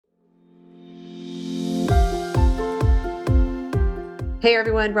Hey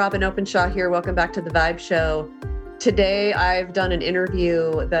everyone, Robin Openshaw here. Welcome back to the Vibe Show. Today I've done an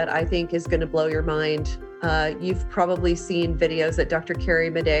interview that I think is going to blow your mind. You've probably seen videos that Dr.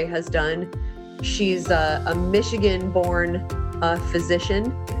 Carrie Madej has done. She's a Michigan-born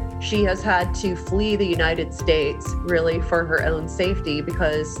physician. She has had to flee the United States really for her own safety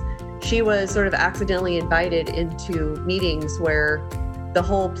because she was sort of accidentally invited into meetings where the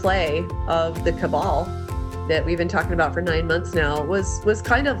whole play of the cabal that we've been talking about for 9 months now was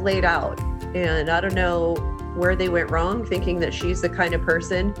kind of laid out. And I don't know where they went wrong, thinking that she's the kind of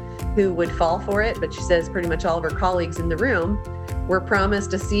person who would fall for it. But she says pretty much all of her colleagues in the room were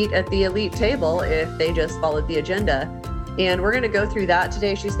promised a seat at the elite table if they just followed the agenda. And we're going to go through that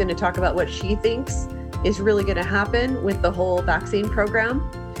today. She's going to talk about what she thinks is really going to happen with the whole vaccine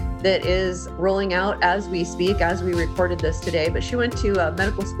program that is rolling out as we speak, as we recorded this today. But she went to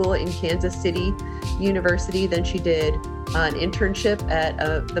medical school in Kansas City University. Then she did an internship at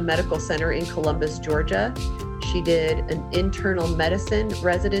the medical center in Columbus, Georgia. She did an internal medicine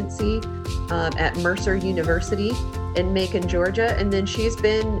residency at Mercer University in Macon, Georgia. And then she's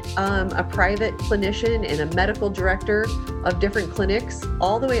been a private clinician and a medical director of different clinics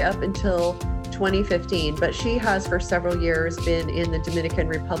all the way up until 2015, but she has for several years been in the Dominican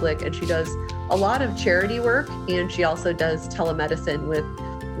Republic, and she does a lot of charity work, and she also does telemedicine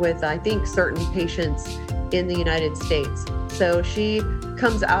with I think certain patients in the United States. So she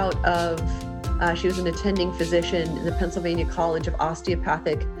comes out of she was an attending physician in the Pennsylvania College of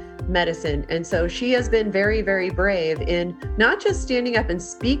Osteopathic Medicine. And so she has been very, very brave in not just standing up and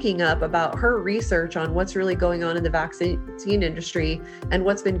speaking up about her research on what's really going on in the vaccine industry and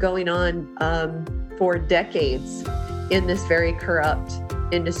what's been going on for decades in this very corrupt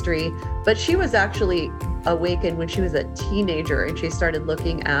industry. But she was actually awakened when she was a teenager and she started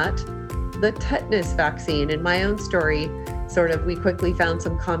looking at the tetanus vaccine. In my own story, we quickly found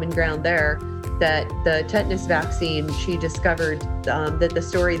some common ground there. That the tetanus vaccine, she discovered that the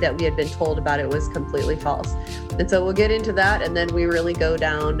story that we had been told about it was completely false. And so we'll get into that, and then we really go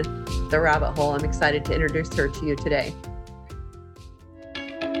down the rabbit hole. I'm excited to introduce her to you today.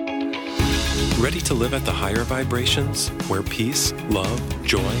 Ready to live at the higher vibrations, where peace, love,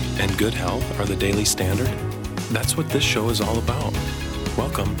 joy, and good health are the daily standard? That's what this show is all about.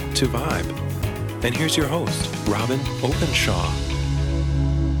 Welcome to Vibe. And here's your host, Robin Openshaw.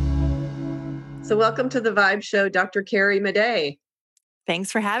 So welcome to the Vibe Show, Dr. Carrie Madej. Thanks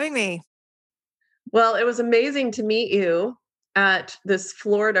for having me. Well, it was amazing to meet you at this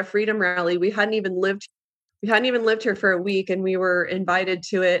Florida Freedom Rally. We hadn't even lived here for a week, and we were invited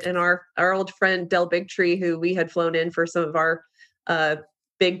to it. And our old friend Del Bigtree, who we had flown in for some of our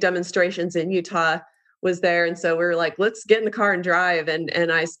big demonstrations in Utah, was there. And so we were like, let's get in the car and drive. And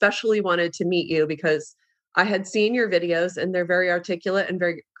I especially wanted to meet you because I had seen your videos, and they're very articulate and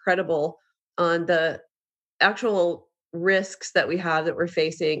very credible on the actual risks that we have that we're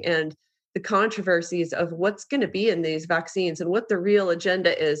facing and the controversies of what's going to be in these vaccines and what the real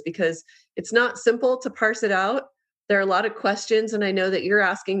agenda is, because it's not simple to parse it out. There are a lot of questions, and I know that you're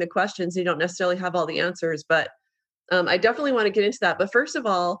asking the questions. You don't necessarily have all the answers, but I definitely want to get into that. But first of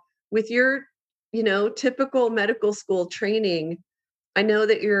all, with your, typical medical school training, I know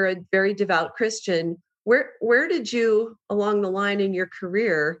that you're a very devout Christian. Where did you, along the line in your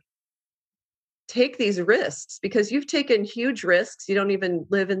career, take these risks? Because you've taken huge risks. You don't even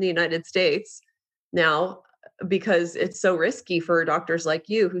live in the United States now because it's so risky for doctors like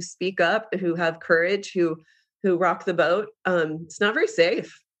you who speak up, who have courage, who rock the boat. It's not very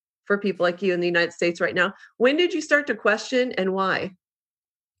safe for people like you in the United States right now. When did you start to question, and why?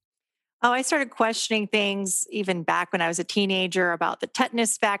 Oh, I started questioning things even back when I was a teenager about the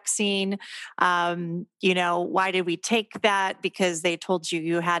tetanus vaccine. Why did we take that? Because they told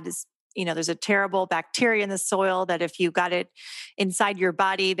you had this, there's a terrible bacteria in the soil that if you got it inside your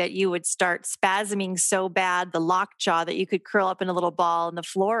body, that you would start spasming so bad, the lockjaw, that you could curl up in a little ball on the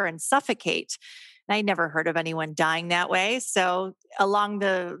floor and suffocate. And I never heard of anyone dying that way. So along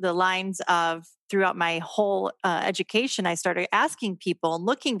the lines of throughout my whole education, I started asking people and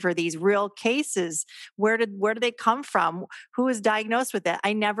looking for these real cases. Where do they come from? Who was diagnosed with it?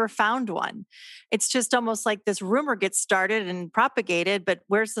 I never found one. It's just almost like this rumor gets started and propagated, but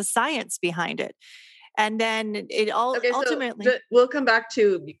where's the science behind it? And then ultimately... So we'll come back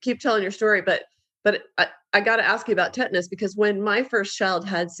to, keep telling your story, but I got to ask you about tetanus, because when my first child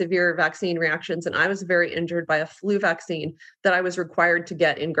had severe vaccine reactions and I was very injured by a flu vaccine that I was required to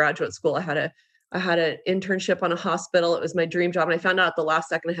get in graduate school, I had an internship on a hospital. It was my dream job. And I found out at the last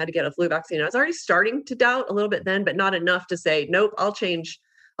second I had to get a flu vaccine. I was already starting to doubt a little bit then, but not enough to say, nope, I'll change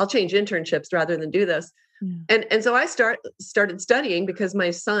internships rather than do this. Yeah. And so I started studying because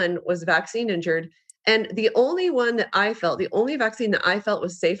my son was vaccine injured. And the only the only vaccine that I felt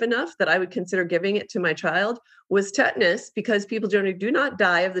was safe enough that I would consider giving it to my child was tetanus, because people generally do not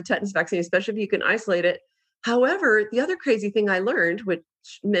die of the tetanus vaccine, especially if you can isolate it. However, the other crazy thing I learned, which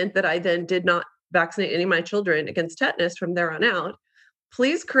meant that I then did not vaccinate any of my children against tetanus from there on out.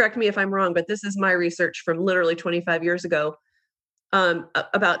 Please correct me if I'm wrong, but this is my research from literally 25 years ago,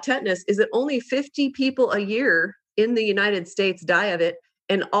 about tetanus, is that only 50 people a year in the United States die of it.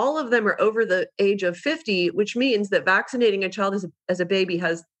 And all of them are over the age of 50, which means that vaccinating a child as a baby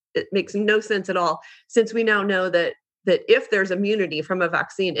it makes no sense at all, since we now know that if there's immunity from a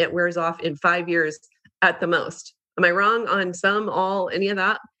vaccine, it wears off in 5 years at the most. Am I wrong on any of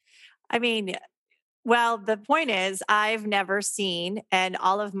that? I mean, well, the point is, I've never seen, and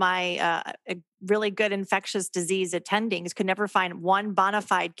all of my really good infectious disease attendings could never find one bona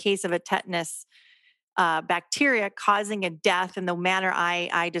fide case of a tetanus bacteria causing a death in the manner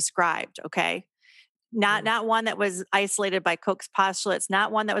I described. Okay. Not one that was isolated by Koch's postulates,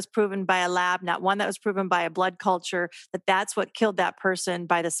 not one that was proven by a lab, not one that was proven by a blood culture, that's what killed that person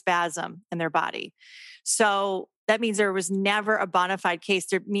by the spasm in their body. So that means there was never a bona fide case.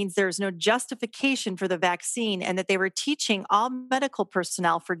 That means there's no justification for the vaccine, and that they were teaching all medical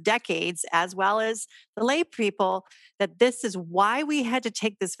personnel for decades, as well as the lay people, that this is why we had to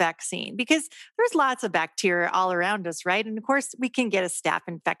take this vaccine, because there's lots of bacteria all around us, right? And of course, we can get a staph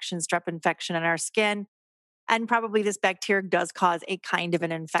infection, strep infection in our skin. And probably this bacteria does cause a kind of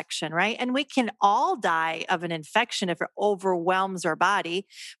an infection, right? And we can all die of an infection if it overwhelms our body,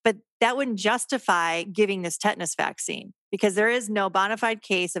 but that wouldn't justify giving this tetanus vaccine, because there is no bona fide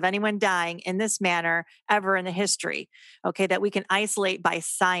case of anyone dying in this manner ever in the history, okay, that we can isolate by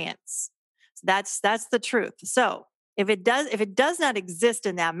science. So that's the truth. So if it does not exist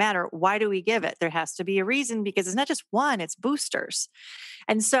in that manner, why do we give it? There has to be a reason, because it's not just one, it's boosters.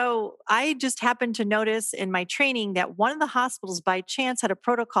 And so I just happened to notice in my training that one of the hospitals by chance had a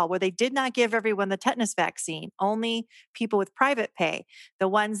protocol where they did not give everyone the tetanus vaccine, only people with private pay. The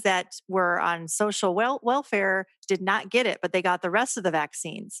ones that were on social welfare did not get it, but they got the rest of the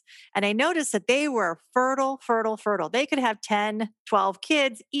vaccines. And I noticed that they were fertile. They could have 10, 12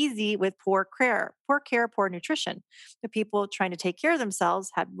 kids easy with poor care, poor nutrition. The people trying to take care of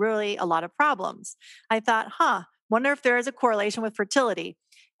themselves had really a lot of problems. I thought, wonder if there is a correlation with fertility.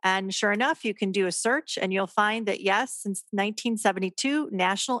 And sure enough, you can do a search and you'll find that yes, since 1972,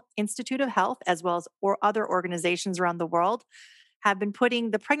 National Institute of Health, as well as other organizations around the world, have been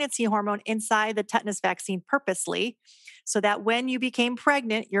putting the pregnancy hormone inside the tetanus vaccine purposely, so that when you became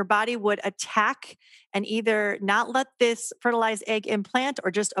pregnant, your body would attack and either not let this fertilized egg implant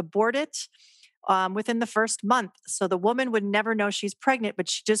or just abort it within the first month. So the woman would never know she's pregnant, but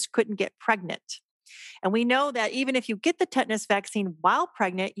she just couldn't get pregnant. And we know that even if you get the tetanus vaccine while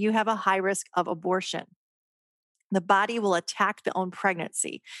pregnant, you have a high risk of abortion. The body will attack the own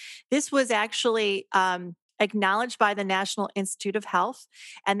pregnancy. This was actually acknowledged by the National Institute of Health.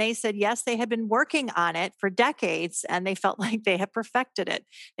 And they said, yes, they had been working on it for decades and they felt like they had perfected it.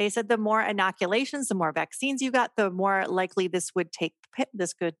 They said the more inoculations, the more vaccines you got, the more likely this could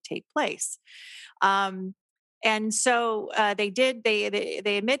take place. And so they did. They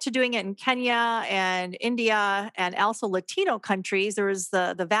admit to doing it in Kenya and India and also Latino countries. There was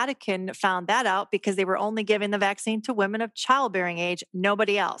the Vatican found that out because they were only giving the vaccine to women of childbearing age,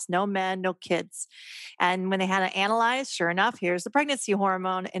 nobody else, no men, no kids. And when they had it analyzed, sure enough, here's the pregnancy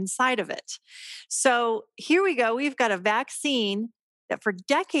hormone inside of it. So here we go. We've got a vaccine that for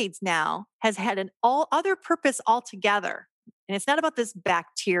decades now has had an all other purpose altogether. And it's not about this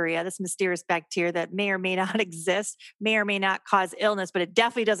bacteria, this mysterious bacteria that may or may not exist, may or may not cause illness, but it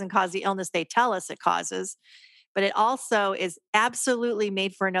definitely doesn't cause the illness they tell us it causes. But it also is absolutely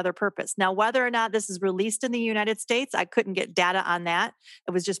made for another purpose. Now, whether or not this is released in the United States, I couldn't get data on that.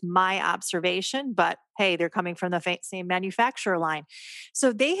 It was just my observation, but hey, they're coming from the same manufacturer line.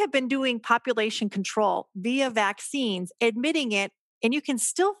 So they have been doing population control via vaccines, admitting it, and you can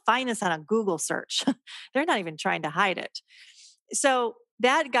still find this on a Google search. They're not even trying to hide it. So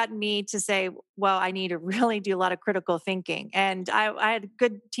that got me to say, well, I need to really do a lot of critical thinking. And I had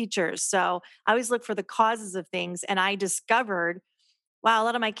good teachers. So I always look for the causes of things. And I discovered, wow, a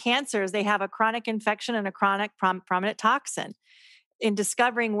lot of my cancers, they have a chronic infection and a chronic prominent toxin. In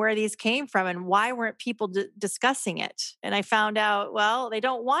discovering where these came from and why weren't people discussing it. And I found out, well, they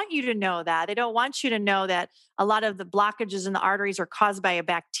don't want you to know that. They don't want you to know that a lot of the blockages in the arteries are caused by a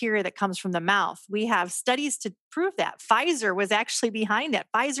bacteria that comes from the mouth. We have studies to prove that. Pfizer was actually behind that.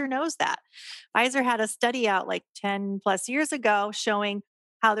 Pfizer knows that. Pfizer had a study out like 10 plus years ago showing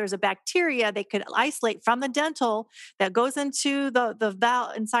how there's a bacteria they could isolate from the dental that goes into the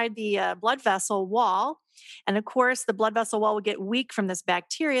valve inside the blood vessel wall. And of course, the blood vessel wall would get weak from this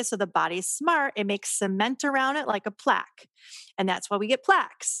bacteria. So the body's smart. It makes cement around it like a plaque. And that's why we get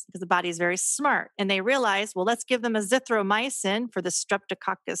plaques, because the body is very smart. And they realized, well, let's give them azithromycin for the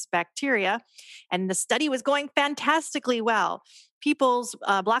streptococcus bacteria. And the study was going fantastically well. People's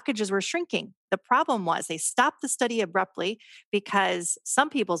blockages were shrinking. The problem was they stopped the study abruptly because some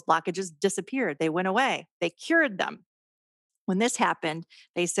people's blockages disappeared. They went away. They cured them. When this happened,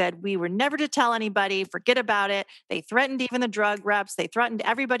 they said, we were never to tell anybody, forget about it. They threatened even the drug reps. They threatened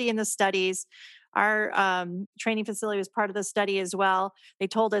everybody in the studies. Our training facility was part of the study as well. They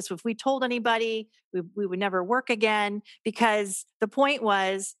told us if we told anybody, we would never work again, because the point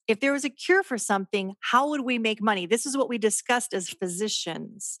was, if there was a cure for something, how would we make money? This is what we discussed as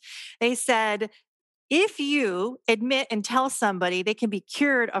physicians. They said, if you admit and tell somebody they can be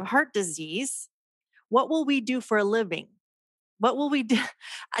cured of heart disease, what will we do for a living? What will we do?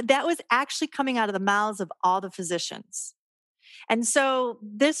 That was actually coming out of the mouths of all the physicians. And so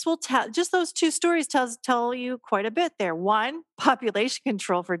this will tell, just those two stories tell you quite a bit there. One, population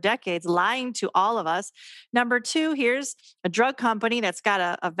control for decades, lying to all of us. Number two, here's a drug company that's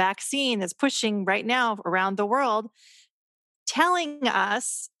got a vaccine that's pushing right now around the world, telling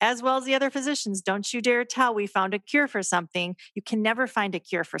us, as well as the other physicians, don't you dare tell we found a cure for something. You can never find a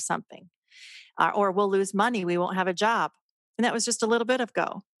cure for something, or we'll lose money. We won't have a job. And that was just a little bit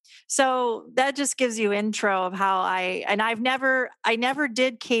ago. So that just gives you intro of how I never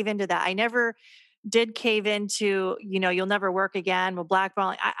did cave into that. I never did cave into, you'll never work again. Well,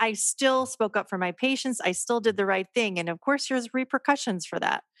 blackballing. I still spoke up for my patients. I still did the right thing. And of course, there's repercussions for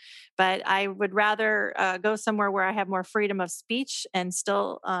that. But I would rather go somewhere where I have more freedom of speech and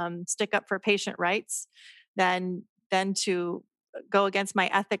still stick up for patient rights than to go against my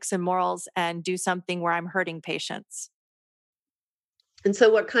ethics and morals and do something where I'm hurting patients. And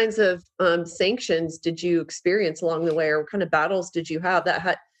so what kinds of sanctions did you experience along the way, or what kind of battles did you have that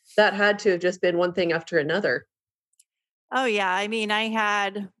had to have just been one thing after another? Oh, yeah. I mean, I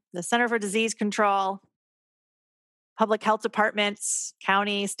had the Center for Disease Control, public health departments,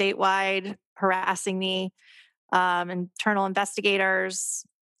 county, statewide, harassing me, internal investigators,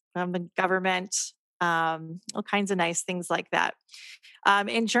 the government, all kinds of nice things like that.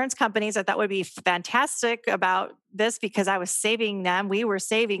 Insurance companies, I thought would be fantastic about this because I was saving them. We were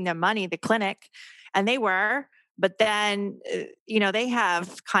saving them money, the clinic, and they were. But then, they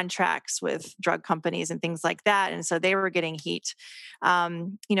have contracts with drug companies and things like that. And so they were getting heat.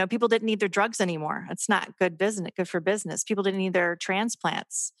 People didn't need their drugs anymore. It's not good for business. People didn't need their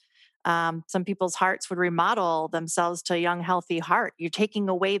transplants. Some people's hearts would remodel themselves to a young, healthy heart. You're taking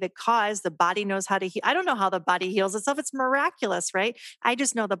away the cause. The body knows how to heal. I don't know how the body heals itself. It's miraculous, right? I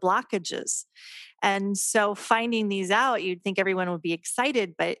just know the blockages. And so finding these out, you'd think everyone would be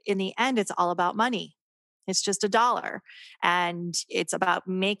excited, but in the end, it's all about money. It's just $1. And it's about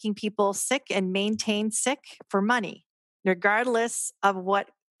making people sick and maintain sick for money, regardless of what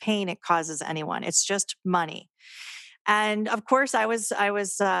pain it causes anyone. It's just money. And of course, I was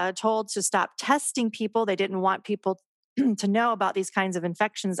told to stop testing people. They didn't want people to know about these kinds of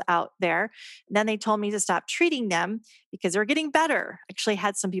infections out there. And then they told me to stop treating them because they're getting better. Actually,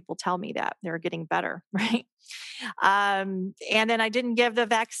 had some people tell me that they were getting better, right? And then I didn't give the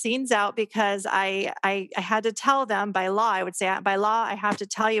vaccines out because I had to tell them by law. I would say, by law, I have to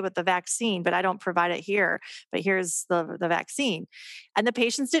tell you about the vaccine, but I don't provide it here. But here's the vaccine. And the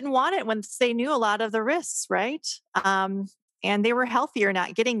patients didn't want it once they knew a lot of the risks, right? And they were healthier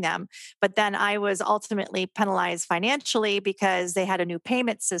not getting them. But then I was ultimately penalized financially because they had a new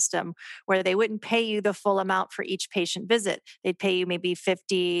payment system where they wouldn't pay you the full amount for each patient visit. They'd pay you maybe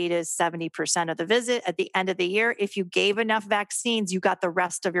 50 to 70% of the visit at the end of the year. If you gave enough vaccines, you got the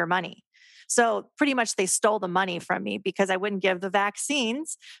rest of your money. So pretty much they stole the money from me because I wouldn't give the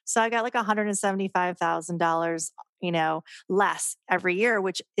vaccines. So I got like $175,000, less every year,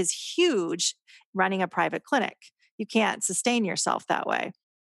 which is huge running a private clinic. You can't sustain yourself that way.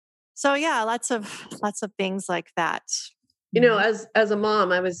 So yeah, lots of things like that. As a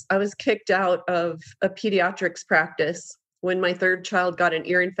mom, I was kicked out of a pediatrics practice when my third child got an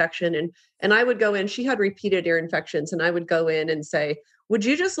ear infection, and I would go in. She had repeated ear infections, and I would go in and say, "Would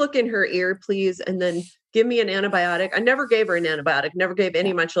you just look in her ear, please, and then give me an antibiotic?" I never gave her an antibiotic. Never gave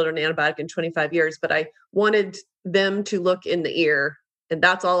any of my children an antibiotic in 25 years, but I wanted them to look in the ear, and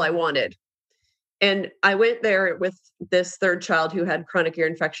that's all I wanted. And I went there with this third child who had chronic ear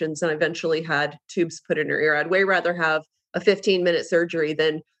infections and eventually had tubes put in her ear. I'd way rather have a 15-minute surgery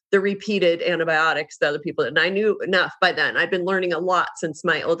than the repeated antibiotics that other people did. And I knew enough by then. I'd been learning a lot since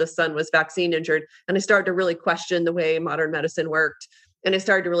my oldest son was vaccine injured. And I started to really question the way modern medicine worked. And I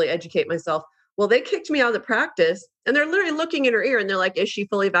started to really educate myself. Well, they kicked me out of the practice, and they're literally looking in her ear and they're like, is she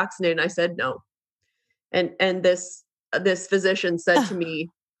fully vaccinated? And I said, no. And this physician said to me,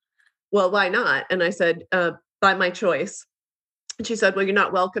 well, why not? And I said, by my choice. And she said, well, you're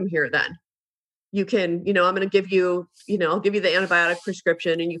not welcome here then. You can, I'm going to give you, I'll give you the antibiotic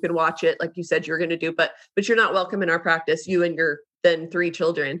prescription and you can watch it like you said you're going to do, but you're not welcome in our practice, you and your then 3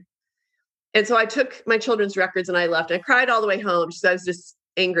 children. And so I took my children's records and I left. I cried all the way home. I was just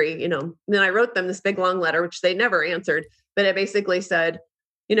angry, And then I wrote them this big long letter, which they never answered, but it basically said,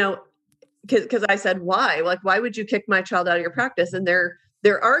 because I said, why? Like, why would you kick my child out of your practice? And their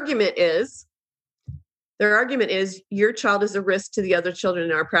argument is your child is a risk to the other children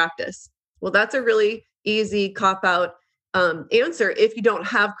in our practice. Well, that's a really easy cop-out answer if you don't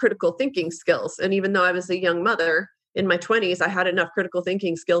have critical thinking skills. And even though I was a young mother in my 20s, I had enough critical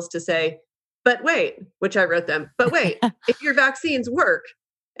thinking skills to say, but wait, which I wrote them, but wait, if your vaccines work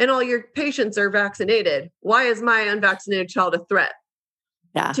and all your patients are vaccinated, why is my unvaccinated child a threat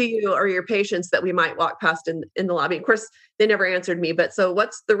to you or your patients that we might walk past in the lobby? Of course, they never answered me. But so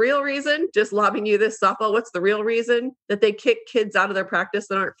what's the real reason? Just lobbing you this softball. What's the real reason that they kick kids out of their practice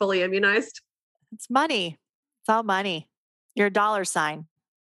that aren't fully immunized? It's money. It's all money. You're a dollar sign,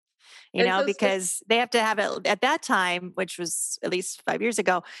 because they have to have it at that time, which was at least 5 years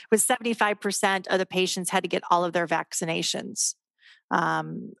ago, was 75% of the patients had to get all of their vaccinations.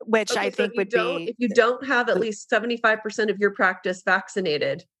 Which I think would be... If you don't have at least 75% of your practice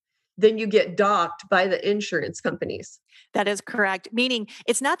vaccinated, then you get docked by the insurance companies. That is correct. Meaning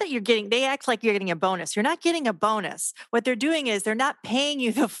it's not that they act like you're getting a bonus. You're not getting a bonus. What they're doing is they're not paying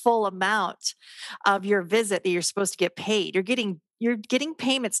you the full amount of your visit that you're supposed to get paid. You're getting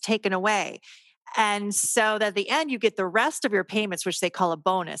payments taken away. And so that at the end, you get the rest of your payments, which they call a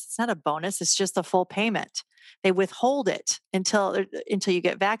bonus. It's not a bonus. It's just a full payment. They withhold it until you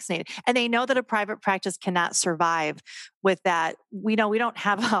get vaccinated. And they know that a private practice cannot survive with that. We don't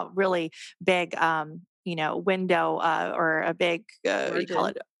have a really big, window or a big, what do you call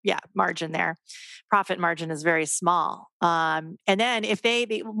it? Yeah, margin there. Profit margin is very small. And then if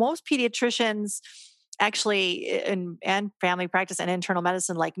most pediatricians actually and family practice and internal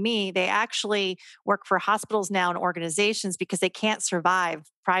medicine like me, they actually work for hospitals now and organizations because they can't survive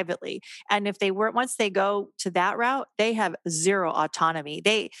privately. And if once they go to that route, they have zero autonomy.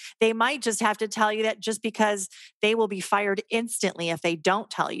 They might just have to tell you that just because they will be fired instantly if they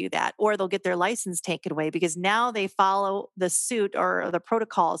don't tell you that, or they'll get their license taken away because now they follow the suit or the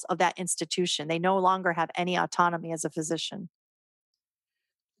protocols of that institution. They no longer have any autonomy as a physician.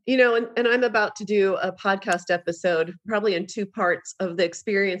 And I'm about to do a podcast episode, probably in 2 parts, of the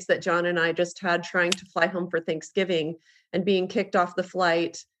experience that John and I just had trying to fly home for Thanksgiving and being kicked off the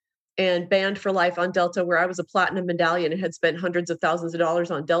flight and banned for life on Delta, where I was a platinum medallion and had spent hundreds of thousands of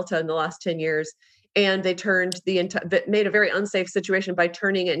dollars on Delta in the last 10 years. And they made a very unsafe situation by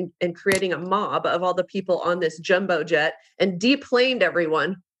turning and creating a mob of all the people on this jumbo jet and deplaned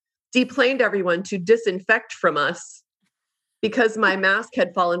everyone to disinfect from us, because my mask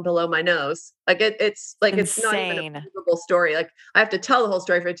had fallen below my nose. Like it's not even a believable story. Like I have to tell the whole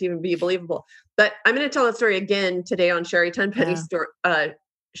story for it to even be believable. But I'm going to tell that story again today on Sherry Tenpenny's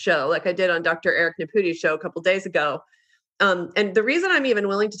show, like I did on Dr. Eric Naputi's show a couple days ago. And the reason I'm even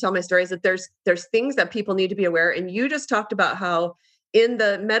willing to tell my story is that there's things that people need to be aware. And you just talked about how in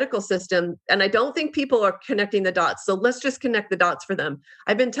the medical system, and I don't think people are connecting the dots. So let's just connect the dots for them.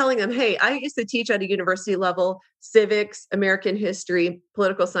 I've been telling them, hey, I used to teach at a university level, civics, American history,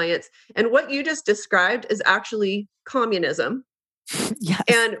 political science. And what you just described is actually communism. Yes.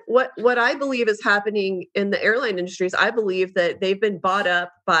 And what I believe is happening in the airline industries, I believe that they've been bought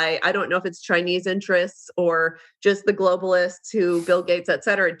up by, I don't know if it's Chinese interests or just the globalists who Bill Gates, et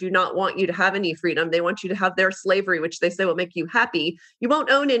cetera, do not want you to have any freedom. They want you to have their slavery, which they say will make you happy. You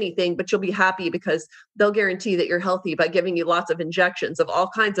won't own anything, but you'll be happy because they'll guarantee that you're healthy by giving you lots of injections of all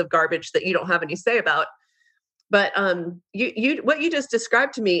kinds of garbage that you don't have any say about. But what you just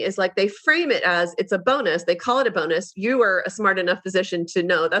described to me is like they frame it as it's a bonus. They call it a bonus. You are a smart enough physician to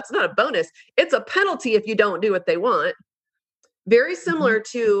know that's not a bonus. It's a penalty if you don't do what they want. Very similar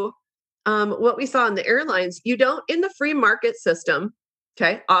to what we saw in the airlines. You don't, in the free market system,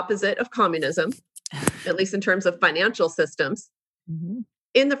 okay, opposite of communism, at least in terms of financial systems. Mm-hmm.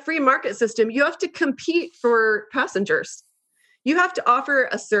 In the free market system, you have to compete for passengers. You have to offer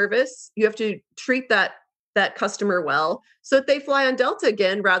a service. You have to treat that customer well so that they fly on Delta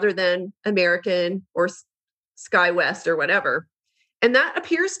again rather than American or SkyWest or whatever. And that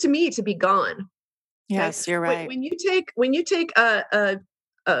appears to me to be gone. Yes, you're right. When you take a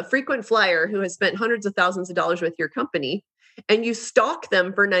frequent flyer who has spent hundreds of thousands of dollars with your company, and you stalk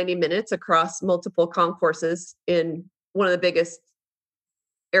them for 90 minutes across multiple concourses in one of the biggest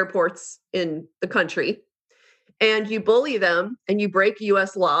airports in the country, and you bully them and you break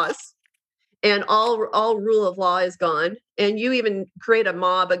US laws, and all rule of law is gone, and you even create a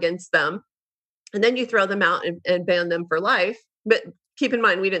mob against them, and then you throw them out and ban them for life. But keep in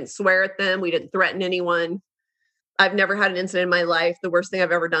mind, we didn't swear at them, we didn't threaten anyone. I've never had an incident in my life. The worst thing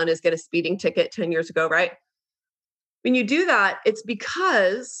I've ever done is get a speeding ticket 10 years ago, right? When you do that, it's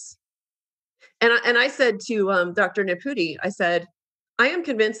because, and I said to Dr. Naputi, I said, I am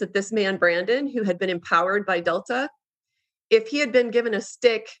convinced that this man, Brandon, who had been empowered by Delta, if he had been given a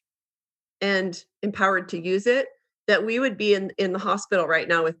stick and empowered to use it, that we would be in the hospital right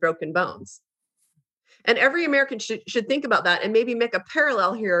now with broken bones. And every American should think about that and maybe make a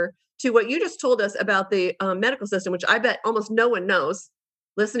parallel here to what you just told us about the medical system, which I bet almost no one knows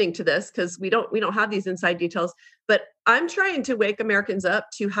listening to this, because we don't have these inside details. But I'm trying to wake Americans up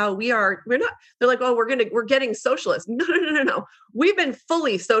to how we're not, they're like, oh, we're getting socialist. No. We've been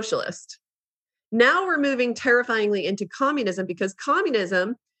fully socialist. Now we're moving terrifyingly into communism, because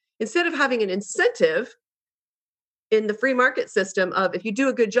communism, instead of having an incentive in the free market system of, if you do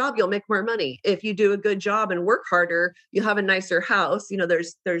a good job, you'll make more money. If you do a good job and work harder, you'll have a nicer house.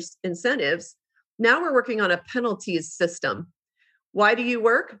 There's incentives. Now we're working on a penalties system. Why do you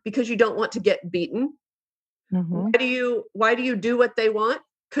work? Because you don't want to get beaten. Mm-hmm. Why do you do what they want?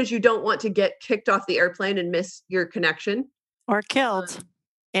 Because you don't want to get kicked off the airplane and miss your connection or killed.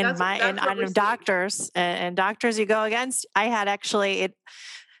 That's Doctors and doctors you go against. I had actually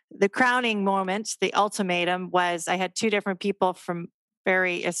the crowning moment, the ultimatum was, I had two different people from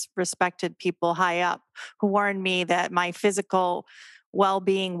very respected people high up who warned me that my physical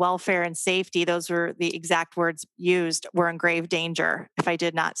well-being, welfare, and safety, those were the exact words used, were in grave danger if I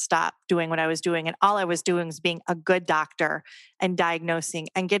did not stop doing what I was doing. And all I was doing was being a good doctor and diagnosing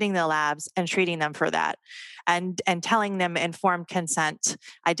and getting the labs and treating them for that, and telling them informed consent.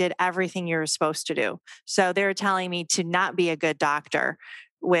 I did everything you were supposed to do. So they were telling me to not be a good doctor,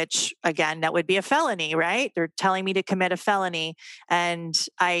 which again, that would be a felony, right? They're telling me to commit a felony. And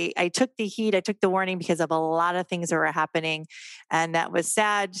I took the heat, I took the warning, because of a lot of things that were happening. And that was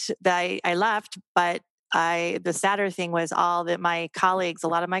sad that I left. But the sadder thing was a lot of my colleagues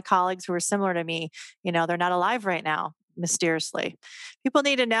who were similar to me, they're not alive right now, mysteriously. People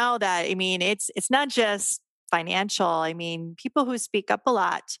need to know that, it's not just financial. People who speak up a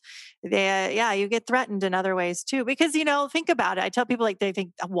lot, you get threatened in other ways too. Because, think about it. I tell people, they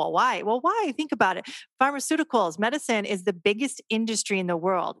think, well, why? Well, why? Think about it. Pharmaceuticals, medicine is the biggest industry in the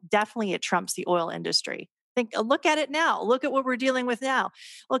world. Definitely it trumps the oil industry. Look at it now. Look at what we're dealing with now.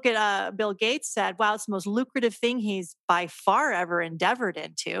 Look at Bill Gates said, wow, it's the most lucrative thing he's by far ever endeavored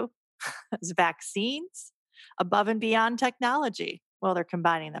into is vaccines, above and beyond technology. Well, they're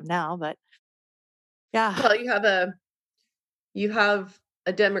combining them now, but yeah. Well, you have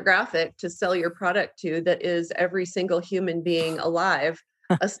a demographic to sell your product to that is every single human being alive,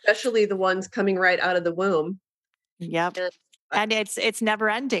 especially the ones coming right out of the womb. Yep. And it's never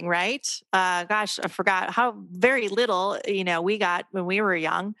ending, right? Gosh, I forgot how very little, we got when we were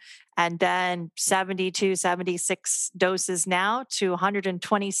young, and then 72, 76 doses now to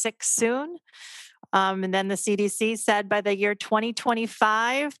 126 soon. And then the CDC said by the year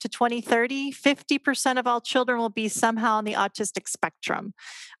 2025 to 2030, 50% of all children will be somehow on the autistic spectrum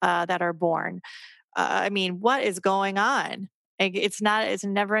that are born. What is going on? It's a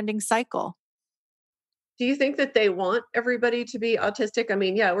never-ending cycle. Do you think that they want everybody to be autistic?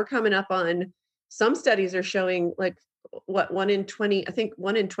 We're coming up on, some studies are showing 1 in 20, I think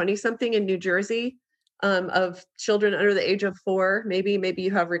 1 in 20 something in New Jersey of children under the age of 4. Maybe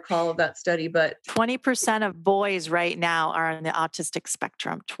you have recall of that study, but 20% of boys right now are on the autistic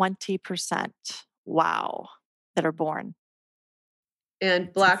spectrum. 20%. Wow. That are born.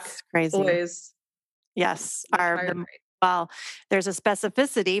 And Black boys. Yes. There's a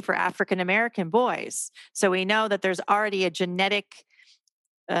specificity for African American boys. So we know that there's already a genetic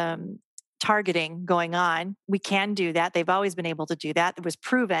targeting going on. We can do that. They've always been able to do that. It was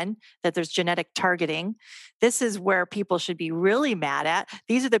proven that there's genetic targeting. This is where people should be really mad at.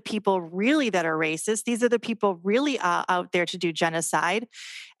 These are the people really that are racist. These are the people really out there to do genocide.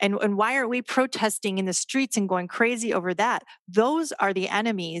 And why aren't we protesting in the streets and going crazy over that? Those are the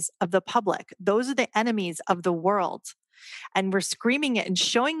enemies of the public. Those are the enemies of the world. And we're screaming it and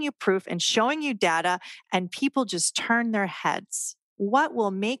showing you proof and showing you data, and people just turn their heads. what will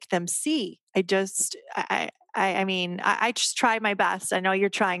make them see? I just try my best. I know you're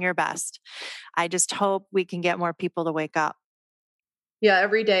trying your best. I just hope we can get more people to wake up. Yeah,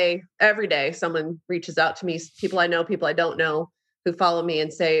 every day someone reaches out to me, people I know, people I don't know, who follow me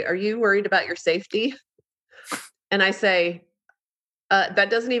and say, "Are you worried about your safety?" And I say, that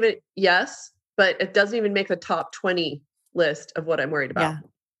doesn't even, yes, but it doesn't even make the top 20 list of what I'm worried about. Yeah.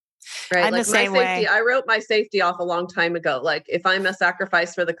 Right? I'm the Like my same safety, way. I wrote my safety off a long time ago. Like if I'm a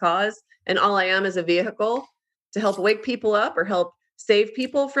sacrifice for the cause and all I am is a vehicle to help wake people up or help save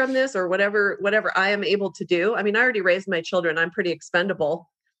people from this or whatever I am able to do. I mean, I already raised my children. I'm pretty expendable.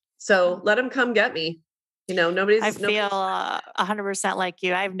 So let them come get me. I feel nobody's 100% like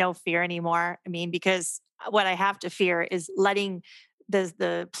you. I have no fear anymore. I mean, because what I have to fear is letting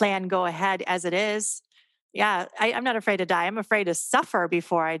the plan go ahead as it is. Yeah, I'm not afraid to die. I'm afraid to suffer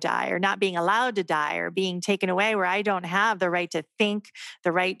before I die, or not being allowed to die, or being taken away where I don't have the right to think,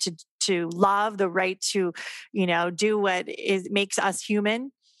 the right to love, the right to, do what is makes us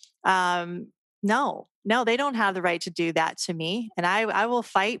human. Um, no, they don't have the right to do that to me. And I will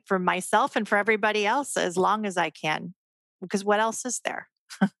fight for myself and for everybody else as long as I can, because what else is there?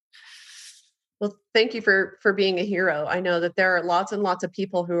 Well, thank you for being a hero. I know that there are lots and lots of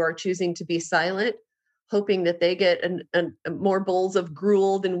people who are choosing to be silent, hoping that they get more bowls of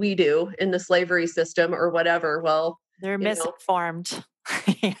gruel than we do in the slavery system or whatever. Well, They're you know, misinformed.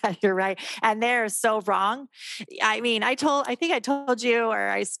 Yeah, you're right. And they're so wrong. I mean, I think I told you, or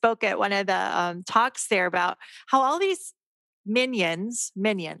I spoke at one of the talks there about how all these minions.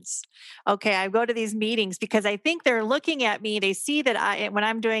 Okay. I go to these meetings because I think they're looking at me. They see that when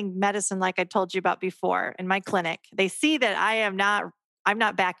I'm doing medicine, like I told you about before in my clinic, they see that I'm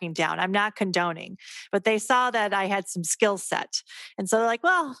not backing down. I'm not condoning, but they saw that I had some skill set. And so they're like,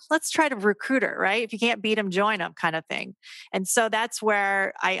 well, let's try to recruit her, right? If you can't beat them, join them kind of thing. And so that's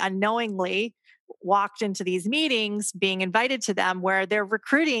where I unknowingly walked into these meetings, being invited to them where they're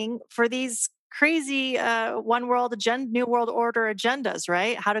recruiting for these crazy one world agenda, new world order agendas,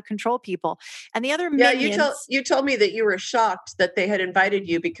 right? How to control people. And the other yeah, minions, you told me that you were shocked that they had invited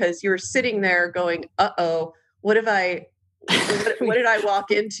you because you were sitting there going, "Uh-oh, what have I what did I walk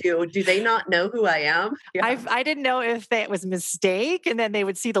into? Do they not know who I am?" Yeah. I didn't know if it was a mistake. And then they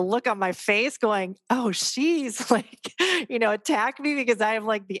would see the look on my face going, oh, she's like, attack me because I am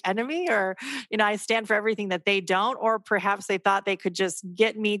like the enemy, or, I stand for everything that they don't. Or perhaps they thought they could just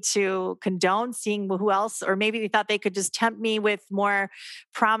get me to condone seeing who else, or maybe they thought they could just tempt me with more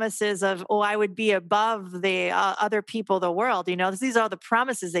promises of, oh, I would be above the other people of the world. These are the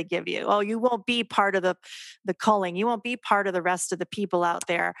promises they give you. Oh, you won't be part of the culling. You won't be part of the rest of the people out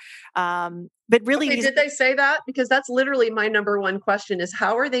there. But really, Okay, these did they say that? Because that's literally my number one question is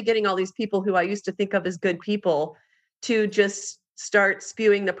how are they getting all these people who I used to think of as good people to just start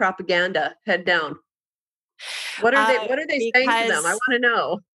spewing the propaganda head down? What are they saying to them? I because want to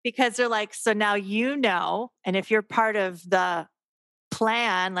know. they're like, so now and if you're part of the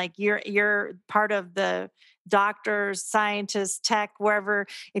plan, like you're part of the doctors, scientists, tech, wherever,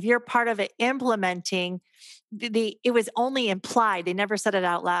 if you're part of it implementing it was only implied, they never said it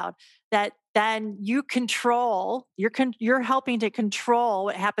out loud, that then you're helping to control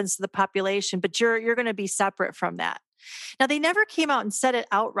what happens to the population, but you're going to be separate from that. Now they never came out and said it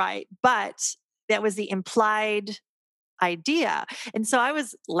outright, but that was the implied idea. And so I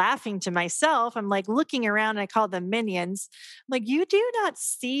was laughing to myself. I'm like looking around, and I call them minions. I'm like, you do not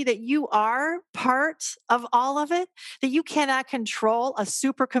see that you are part of all of it, that you cannot control a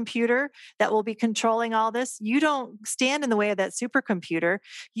supercomputer that will be controlling all this. You don't stand in the way of that supercomputer.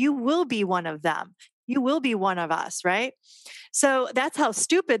 You will be one of them. You will be one of us, right? So that's how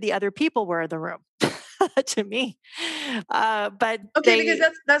stupid the other people were in the room. To me. But Okay, because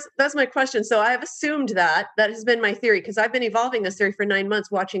that's my question. So I have assumed that has been my theory because I've been evolving this theory for 9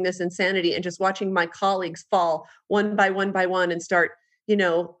 months, watching this insanity and just watching my colleagues fall one by one and start,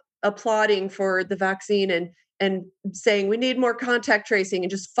 applauding for the vaccine and saying we need more contact tracing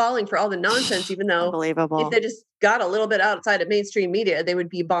and just falling for all the nonsense, even though if unbelievable. they just got a little bit outside of mainstream media, they would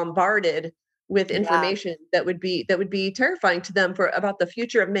be bombarded with Yeah. information that would be terrifying to them for about the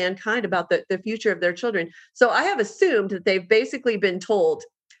future of mankind, about the future of their children. So I have assumed that they've basically been told,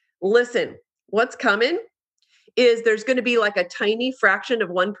 listen, what's coming is there's going to be like a tiny fraction of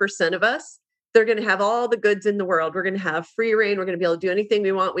 1% of us. They're going to have all the goods in the world. We're going to have free reign. We're going to be able to do anything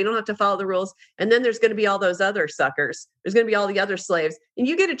we want. We don't have to follow the rules. And then there's going to be all those other suckers. There's going to be all the other slaves. And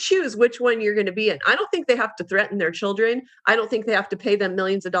you get to choose which one you're going to be in. I don't think they have to threaten their children. I don't think they have to pay them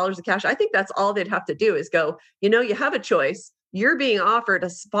millions of dollars of cash. I think that's all they'd have to do is go, you have a choice. You're being offered a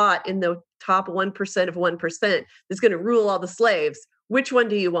spot in the top 1% of 1% that's going to rule all the slaves. Which one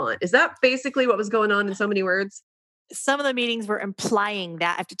do you want? Is that basically what was going on in so many words? Some of the meetings were implying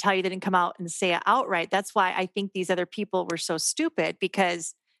that. I have to tell you, they didn't come out and say it outright. That's why I think these other people were so stupid,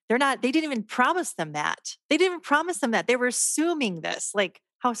 because they didn't even promise them that. They didn't even promise them that. They were assuming this. Like,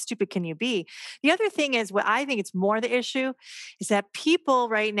 how stupid can you be? The other thing is, what I think it's more the issue is that people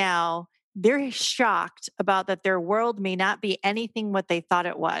right now, they're shocked about that their world may not be anything what they thought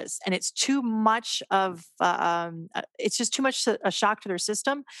it was. And it's too much of, it's just too much a shock to their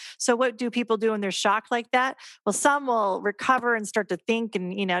system. So what do people do when they're shocked like that? Well, some will recover and start to think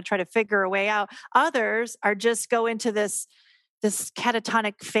and, try to figure a way out. Others are just go into this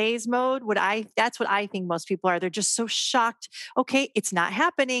catatonic phase mode. That's what I think most people are. They're just so shocked. Okay, it's not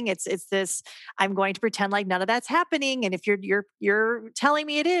happening. It's this, I'm going to pretend like none of that's happening. And if you're telling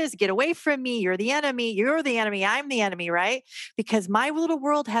me it is, get away from me. You're the enemy. You're the enemy. I'm the enemy, right? Because my little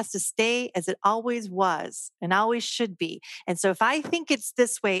world has to stay as it always was and always should be. And so if I think it's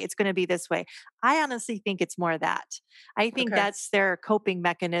this way, it's going to be this way. I honestly think it's more that. I think that's their coping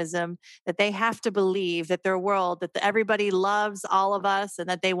mechanism, that they have to believe that their world, that everybody loves all of us and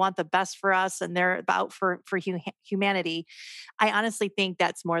that they want the best for us and they're about for humanity. I honestly think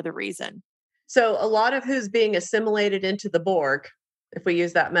that's more the reason. So a lot of who's being assimilated into the Borg, if we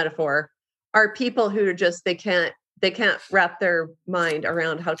use that metaphor, are people who are just, they can't wrap their mind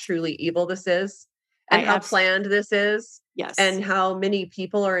around how truly evil this is and how planned this is. Yes. And how many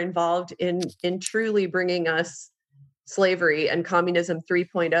people are involved in truly bringing us slavery and communism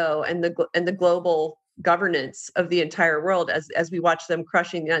 3.0 and the global governance of the entire world as we watch them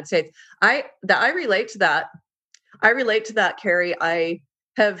crushing the United States. I relate to that. I relate to that, Carrie. I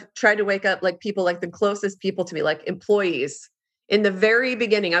have tried to wake up like people, like the closest people to me, like employees. In the very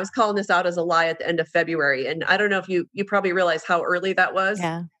beginning, I was calling this out as a lie at the end of February. And I don't know if you probably realize how early that was.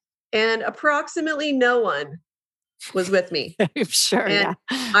 Yeah. And approximately no one was with me. I'm sure. And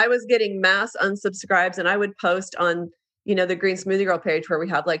I was getting mass unsubscribes, and I would post on, the Green Smoothie Girl page where we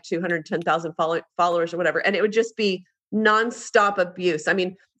have like 210,000 followers or whatever. And it would just be nonstop abuse. I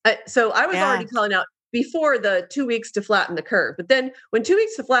mean, so I was already calling out before the 2 weeks to flatten the curve. But then when 2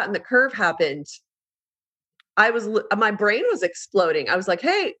 weeks to flatten the curve happened, my brain was exploding. I was like,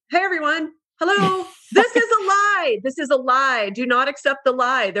 hey, everyone. Hello, this is a lie. This is a lie. Do not accept the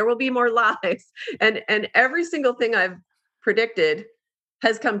lie. There will be more lies. And every single thing I've predicted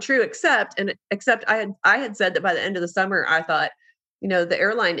has come true, except I had said that by the end of the summer, I thought, the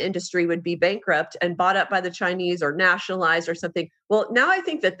airline industry would be bankrupt and bought up by the Chinese or nationalized or something. Well, now I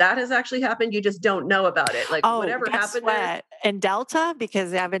think that has actually happened. You just don't know about it. Like whatever happened there. In Delta,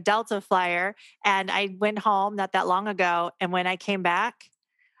 because I have a Delta flyer, and I went home not that long ago. And when I came back,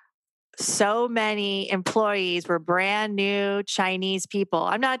 so many employees were brand new Chinese people.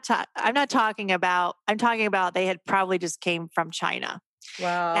 I'm talking about they had probably just came from China.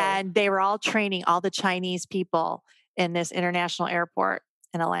 Wow. And they were all training all the Chinese people in this international airport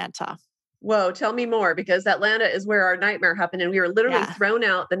in Atlanta. Whoa, tell me more, because Atlanta is where our nightmare happened. And we were literally thrown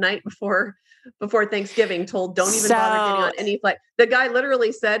out the night before Thanksgiving, told don't even bother getting on any flight. The guy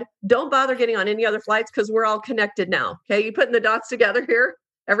literally said, don't bother getting on any other flights because we're all connected now. Okay, you putting the dots together here,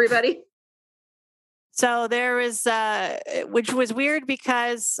 everybody? So there was, which was weird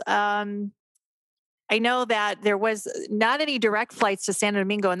because I know that there was not any direct flights to Santo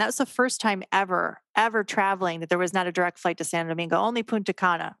Domingo. And that was the first time ever traveling that there was not a direct flight to Santo Domingo, only Punta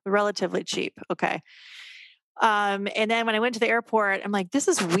Cana, relatively cheap. Okay. And then when I went to the airport, I'm like, this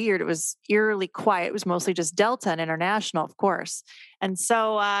is weird. It was eerily quiet. It was mostly just Delta and international, of course. And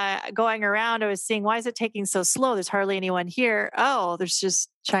so going around, I was seeing, why is it taking so slow? There's hardly anyone here. Oh, there's just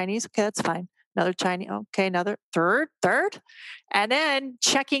Chinese. Okay, that's fine. Another Chinese. Okay, another third. And then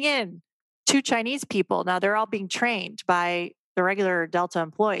checking in, 2 Chinese people. Now they're all being trained by the regular Delta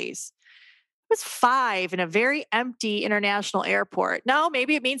employees. It was 5 in a very empty international airport. No,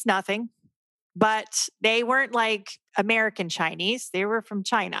 maybe it means nothing, but they weren't like American Chinese. They were from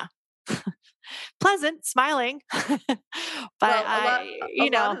China. Pleasant, smiling. But who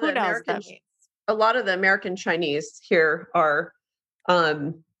knows what that means. A lot of the American Chinese here are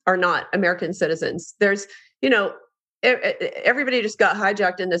not American citizens. There's, everybody just got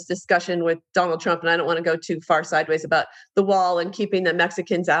hijacked in this discussion with Donald Trump, and I don't want to go too far sideways about the wall and keeping the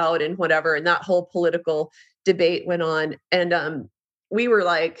Mexicans out and whatever. And that whole political debate went on. And we were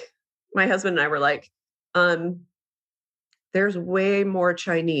like, my husband and I were like, there's way more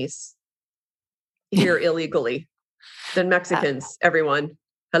Chinese here illegally than Mexicans, everyone.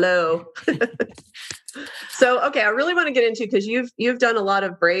 Hello. So, okay, I really want to get into, because you've done a lot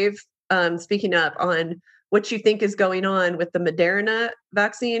of brave speaking up on what you think is going on with the Moderna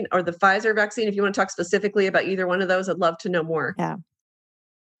vaccine or the Pfizer vaccine. If you want to talk specifically about either one of those, I'd love to know more. Yeah.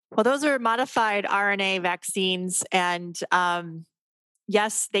 Well, those are modified RNA vaccines. And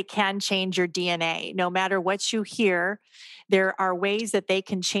yes, they can change your DNA. No matter what you hear, there are ways that they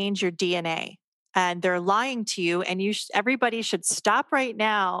can change your DNA. And they're lying to you. And everybody should stop right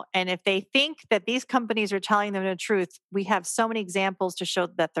now. And if they think that these companies are telling them the truth, we have so many examples to show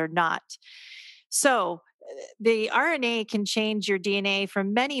that they're not. So the RNA can change your DNA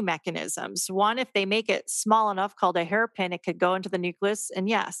from many mechanisms. One, if they make it small enough, called a hairpin, it could go into the nucleus, and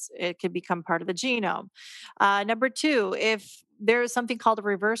yes, it could become part of the genome. Number two, if there is something called a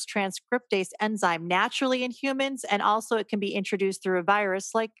reverse transcriptase enzyme naturally in humans, and also it can be introduced through a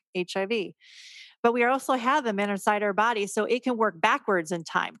virus like HIV. But we also have them inside our body, so it can work backwards in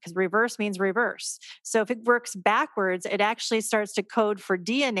time because reverse means reverse. So if it works backwards, it actually starts to code for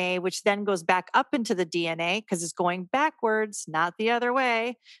DNA, which then goes back up into the DNA because it's going backwards, not the other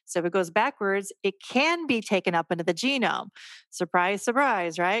way. So if it goes backwards, it can be taken up into the genome. Surprise,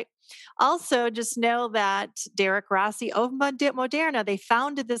 surprise, right? Also, just know that Derek Rossi of Moderna, they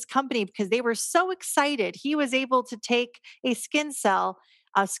founded this company because they were so excited. He was able to take a skin cell,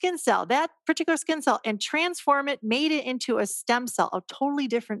 that particular skin cell, and transform it, made it into a stem cell, a totally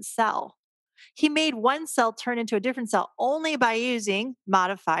different cell. He made one cell turn into a different cell only by using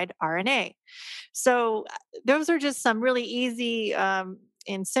modified RNA. So those are just some really easy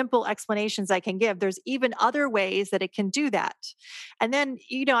and simple explanations I can give. There's even other ways that it can do that. And then,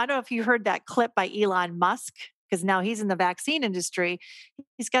 I don't know if you heard that clip by Elon Musk, because now he's in the vaccine industry.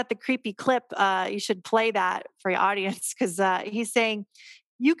 He's got the creepy clip. You should play that for your audience because he's saying,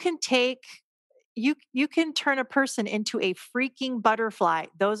 you can turn a person into a freaking butterfly.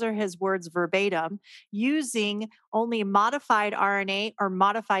 Those are his words verbatim, using only modified RNA or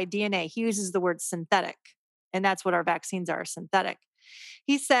modified DNA. He uses the word synthetic, and that's what our vaccines are, synthetic.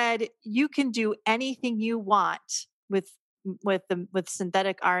 He said, you can do anything you want with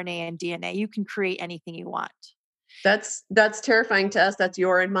synthetic RNA and DNA. You can create anything you want. That's terrifying to us. That's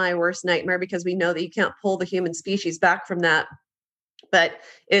your and my worst nightmare because we know that you can't pull the human species back from that. But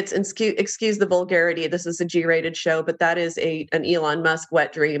it's, excuse the vulgarity, this is a G-rated show, but that is an Elon Musk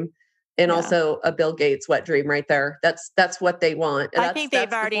wet dream and also a Bill Gates wet dream right there. That's what they want. I think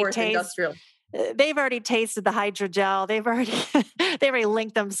they've already tasted the hydrogel. They've already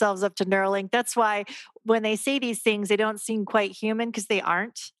linked themselves up to Neuralink. That's why when they say these things, they don't seem quite human because they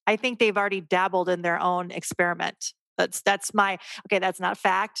aren't. I think they've already dabbled in their own experiment. That's not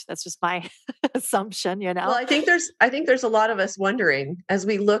fact. That's just my assumption, Well, I think there's a lot of us wondering as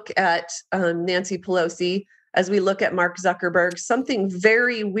we look at Nancy Pelosi, as we look at Mark Zuckerberg, something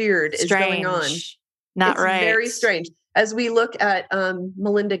very weird is going on. Not right. Very strange. As we look at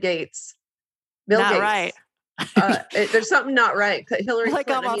Melinda Gates, Bill Gates. Right. There's something not right. Hillary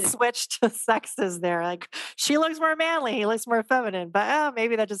Clinton, almost switched to sexes there. Like she looks more manly, he looks more feminine, but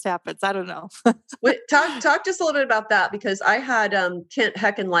maybe that just happens. I don't know. Talk just a little bit about that because I had Kent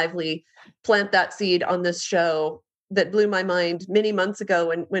Heckenlively plant that seed on this show that blew my mind many months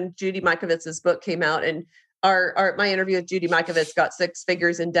ago when Judy Mikovits's book came out, and my interview with Judy Mikovits got 6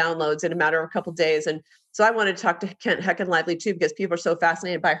 figures in downloads in a matter of a couple of days. And so I wanted to talk to Kent Heckenlively too, because people are so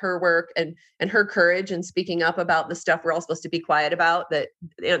fascinated by her work and her courage in speaking up about the stuff we're all supposed to be quiet about that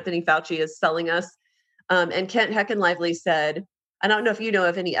Anthony Fauci is selling us. And Kent Heckenlively said, I don't know if you know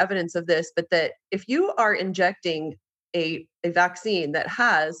of any evidence of this, but that if you are injecting a vaccine that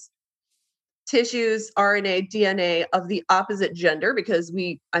has tissues, RNA, DNA of the opposite gender, because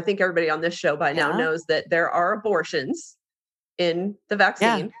I think everybody on this show by now knows that there are abortions in the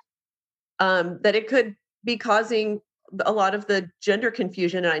vaccine, that it could be causing a lot of the gender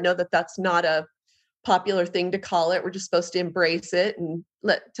confusion. And I know that that's not a popular thing to call it. We're just supposed to embrace it and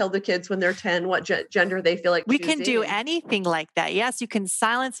tell the kids when they're 10 what gender they feel like we can do anything like that. Yes, you can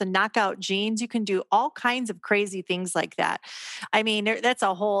silence and knock out genes. You can do all kinds of crazy things like that. I mean, that's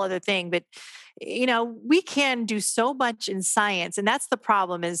a whole other thing, but we can do so much in science. And that's the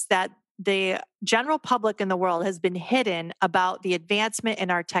problem, is that the general public in the world has been hidden about the advancement in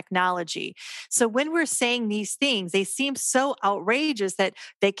our technology. So when we're saying these things, they seem so outrageous that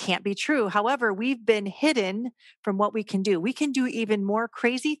they can't be true. However, we've been hidden from what we can do. We can do even more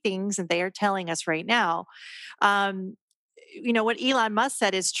crazy things than they are telling us right now. What Elon Musk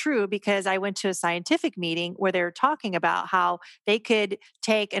said is true, because I went to a scientific meeting where they were talking about how they could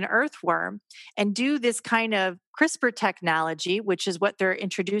take an earthworm and do this kind of CRISPR technology, which is what they're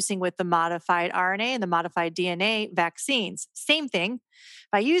introducing with the modified RNA and the modified DNA vaccines. Same thing.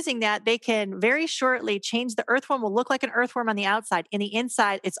 By using that, they can very shortly change the earthworm, will look like an earthworm on the outside. In the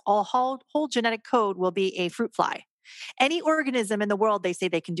inside, its whole genetic code will be a fruit fly. Any organism in the world, they say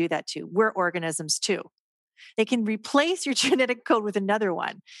they can do that too. We're organisms too. They can replace your genetic code with another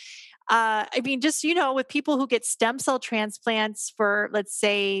one. I mean, just, with people who get stem cell transplants for, let's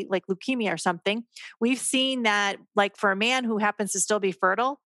say, like leukemia or something, we've seen that, like for a man who happens to still be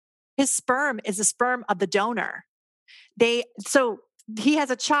fertile, his sperm is the sperm of the donor. So he has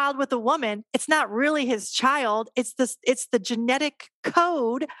a child with a woman. It's not really his child. It's the genetic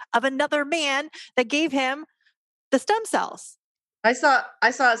code of another man that gave him the stem cells. I saw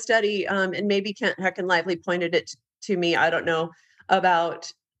a study, and maybe Kent Heckin Lively pointed it to me. I don't know,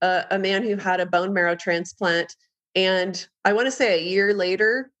 about a man who had a bone marrow transplant, and I want to say a year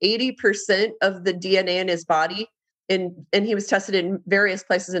later, 80% of the DNA in his body, and he was tested in various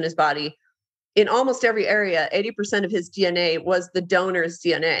places in his body, in almost every area, 80% of his DNA was the donor's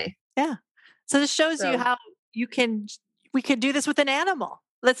DNA. Yeah. So this shows you how we can do this with an animal.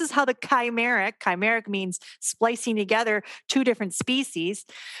 This is how the chimeric means splicing together two different species.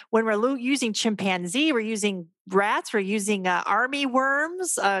 When we're using chimpanzee, we're using rats, we're using army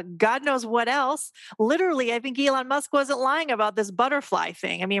worms, God knows what else. Literally, I think Elon Musk wasn't lying about this butterfly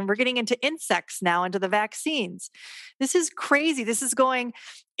thing. I mean, we're getting into insects now, into the vaccines. This is crazy. This is going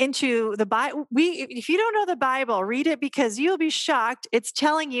into the Bible. If you don't know the Bible, read it, because you'll be shocked. It's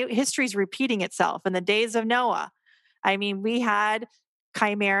telling you history's repeating itself. In the days of Noah, I mean, we had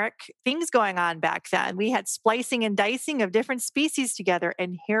chimeric things going on back then. We had splicing and dicing of different species together.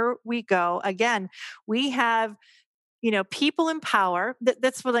 And here we go again. We have, people in power.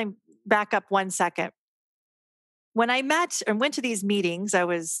 That's what I'm back up 1 second. When I met and went to these meetings, I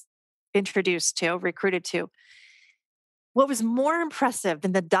was recruited to, what was more impressive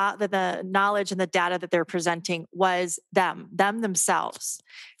than the knowledge and the data that they're presenting was them themselves,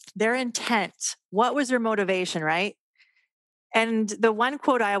 their intent. What was their motivation, right? And the one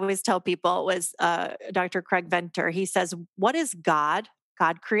quote I always tell people was Dr. Craig Venter. He says, "What is God?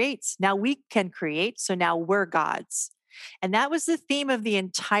 God creates. Now we can create, so now we're gods." And that was the theme of the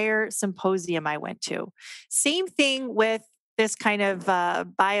entire symposium I went to. Same thing with this kind of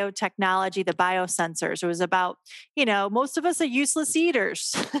biotechnology, the biosensors. It was about, most of us are useless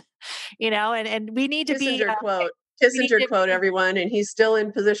eaters, and we need to be. Kissinger quote, everyone, and he's still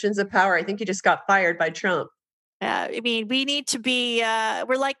in positions of power. I think he just got fired by Trump. I mean, we need to be,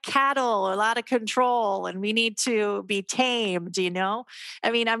 we're like cattle, a lot of control, and we need to be tamed,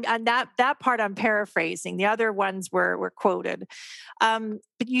 I mean, I'm that part I'm paraphrasing. The other ones were quoted. But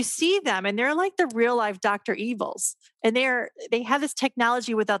you see them, and they're like the real life Dr. Evils, and they have this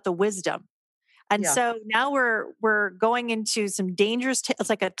technology without the wisdom. And so now we're going into some dangerous. It's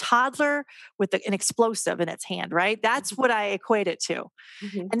like a toddler with an explosive in its hand, right? That's what I equate it to.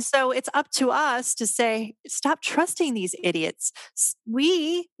 Mm-hmm. And so it's up to us to say, stop trusting these idiots.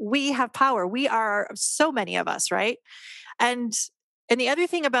 We have power. We are, so many of us, right? And the other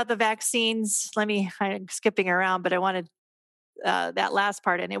thing about the vaccines, I'm skipping around, but I wanted that last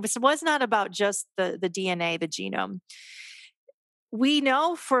part, and it was not about just the DNA, the genome. We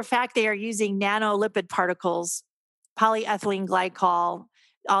know for a fact they are using nanolipid particles, polyethylene glycol,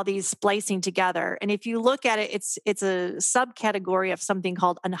 all these splicing together. And if you look at it, it's a subcategory of something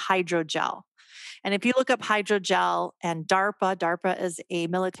called an hydrogel. And if you look up hydrogel and DARPA is a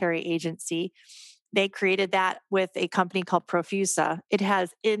military agency, they created that with a company called Profusa. It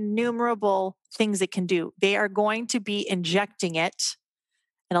has innumerable things it can do. They are going to be injecting it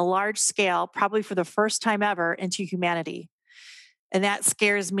in a large scale, probably for the first time ever, into humanity. And that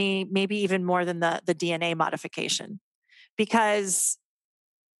scares me maybe even more than the DNA modification. Because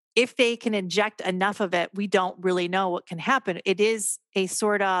if they can inject enough of it, we don't really know what can happen. It is a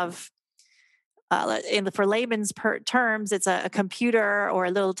sort of, for layman's terms, it's a computer or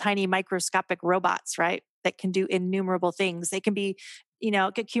a little tiny microscopic robots, right? That can do innumerable things. They can be,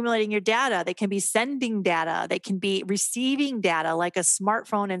 accumulating your data. They can be sending data. They can be receiving data like a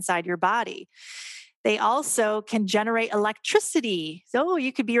smartphone inside your body. They also can generate electricity. So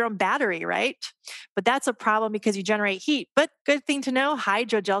you could be your own battery, right? But that's a problem because you generate heat. But good thing to know,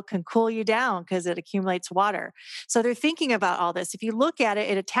 hydrogel can cool you down because it accumulates water. So they're thinking about all this. If you look at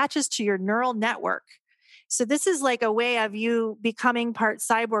it, it attaches to your neural network. So this is like a way of you becoming part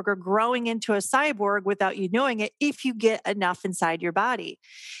cyborg or growing into a cyborg without you knowing it if you get enough inside your body.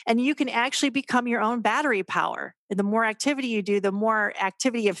 And you can actually become your own battery power. And the more activity you do, the more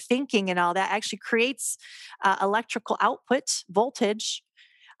activity of thinking and all that actually creates electrical output, voltage.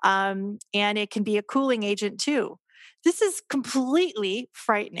 And it can be a cooling agent too. This is completely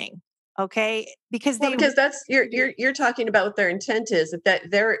frightening. Okay, because Well, they because that's you're talking about what their intent is, that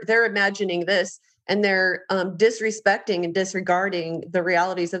they're imagining this and they're disrespecting and disregarding the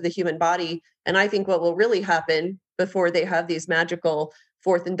realities of the human body. And I think what will really happen before they have these magical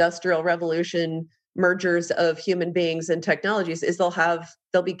fourth industrial revolution mergers of human beings and technologies is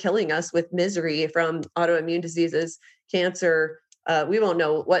they'll be killing us with misery from autoimmune diseases, cancer. We won't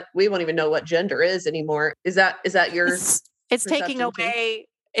even know what gender is anymore. Is that your it's taking perception too? away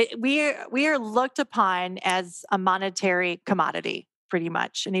we are looked upon as a monetary commodity pretty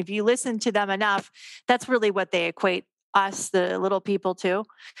much, and if you listen to them enough, that's really what they equate us, the little people, to.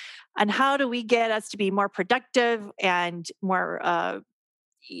 And how do we get us to be more productive and more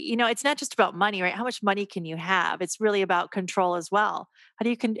it's not just about money, right? How much money can you have? It's really about control as well. How do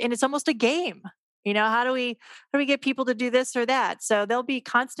you and it's almost a game. How do we get people to do this or that? So there'll be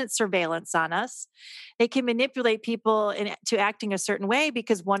constant surveillance on us. They can manipulate people into acting a certain way,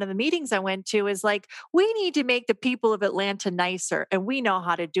 because one of the meetings I went to is like, we need to make the people of Atlanta nicer, and we know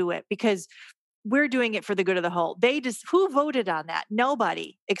how to do it because we're doing it for the good of the whole. Who voted on that?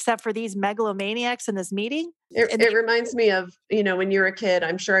 Nobody, except for these megalomaniacs in this meeting. And It reminds me of, when you're a kid,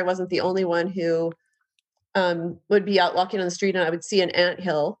 I'm sure I wasn't the only one who would be out walking on the street and I would see an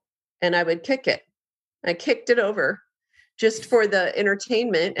anthill and I would kick it. I kicked it over just for the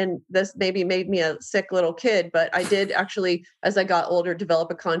entertainment. And this maybe made me a sick little kid, but I did actually, as I got older,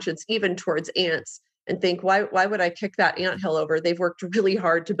 develop a conscience even towards ants and think, why would I kick that anthill over? They've worked really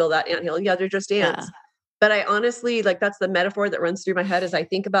hard to build that anthill. Yeah, they're just ants. yeah, But I honestly, like, that's the metaphor that runs through my head as I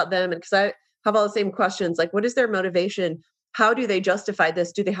think about them. And because I have all the same questions, like, what is their motivation? How do they justify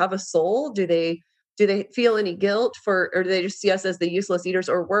this? Do they have a soul? Do they feel any guilt or do they just see us as the useless eaters,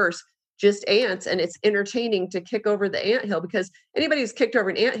 or worse, just ants? And it's entertaining to kick over the anthill, because anybody who's kicked over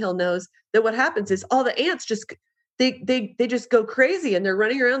an anthill knows that what happens is all the ants they just go crazy and they're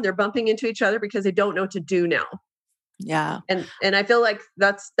running around, they're bumping into each other because they don't know what to do now. yeah. And I feel like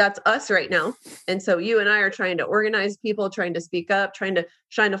that's us right now. And so you and I are trying to organize people, trying to speak up, trying to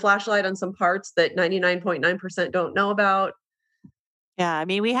shine a flashlight on some parts that 99.9% don't know about. Yeah, I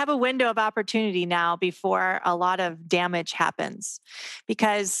mean, we have a window of opportunity now before a lot of damage happens,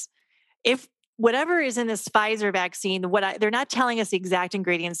 because if whatever is in this Pfizer vaccine, they're not telling us the exact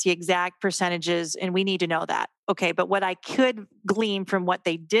ingredients, the exact percentages, and we need to know that. Okay, but what I could glean from what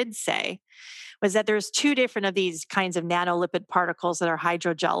they did say was that there's two different of these kinds of nanolipid particles that are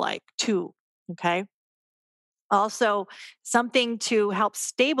hydrogel-like. Two. Okay. Also, something to help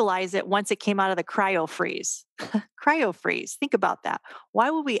stabilize it once it came out of the cryo freeze. Cryo freeze. Think about that.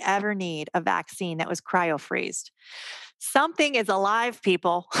 Why would we ever need a vaccine that was cryo freezed? Something is alive,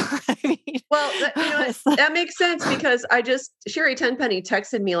 people. I mean, Well, that makes sense, because Sherry Tenpenny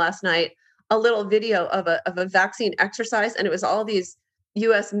texted me last night a little video of a vaccine exercise, and it was all these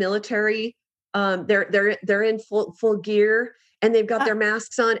U.S. military. They're in full gear, and they've got their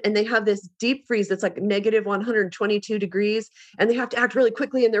masks on, and they have this deep freeze that's like negative 122 degrees, and they have to act really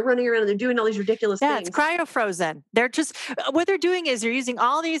quickly, and they're running around and they're doing all these ridiculous things. It's cryo frozen. They're just what they're doing is they're using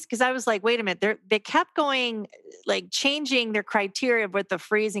all these, because I was like, wait a minute, they kept going, like changing their criteria of what the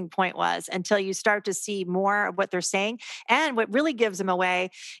freezing point was until you start to see more of what they're saying. And what really gives them away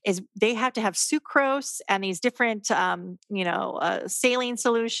is they have to have sucrose and these different saline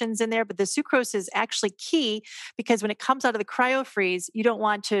solutions in there. But the sucrose is actually key, because when it comes out of the cryo freeze, you don't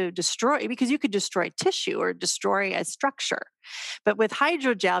want to destroy, because you could destroy tissue or destroy a structure. But with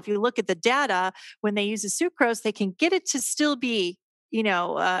hydrogel, if you look at the data, when they use the sucrose, they can get it to still be,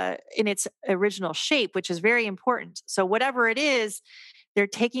 in its original shape, which is very important. So whatever it is, they're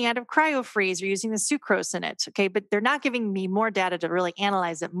taking out of cryo freeze or using the sucrose in it. Okay. But they're not giving me more data to really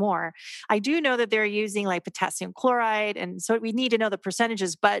analyze it more. I do know that they're using like potassium chloride. And so we need to know the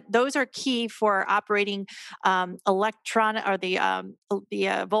percentages, but those are key for operating electron or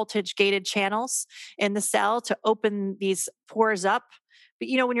the voltage gated channels in the cell to open these pores up. But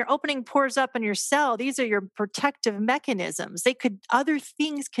when you're opening pores up in your cell, these are your protective mechanisms. Other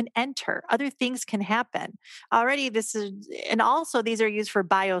things can enter, other things can happen. And also these are used for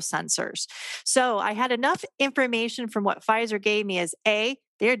biosensors. So I had enough information from what Pfizer gave me as A,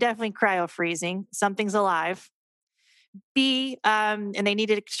 they're definitely cryo freezing, something's alive. B, and they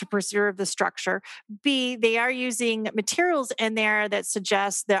needed to preserve the structure. B, they are using materials in there that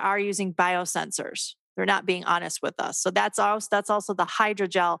suggest they are using biosensors. They're not being honest with us. So that's also the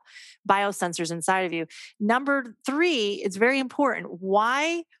hydrogel biosensors inside of you. Number 3, it's very important.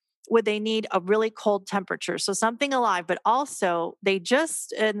 Why would they need a really cold temperature. So something alive, but also they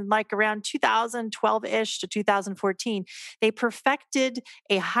just in like around 2012-ish to 2014, they perfected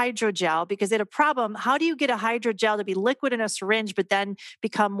a hydrogel because they had a problem. How do you get a hydrogel to be liquid in a syringe, but then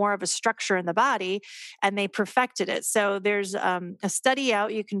become more of a structure in the body? And they perfected it. So there's a study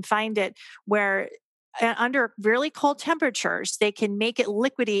out, you can find it, where under really cold temperatures, they can make it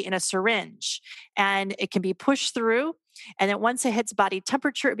liquidy in a syringe and it can be pushed through. And then once it hits body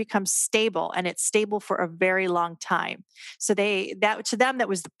temperature, it becomes stable and it's stable for a very long time. So that to them, that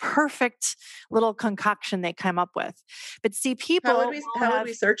was the perfect little concoction they came up with. But see, people How would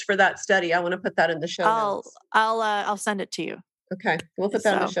we search for that study? I want to put that in the show notes. I'll send it to you. Okay. We'll put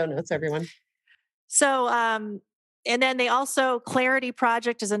that in the show notes, everyone. So, and then they also, Clarity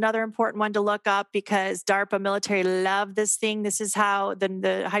Project is another important one to look up because DARPA military love this thing. This is how the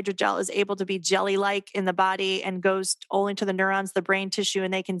hydrogel is able to be jelly-like in the body and goes only to the neurons, the brain tissue,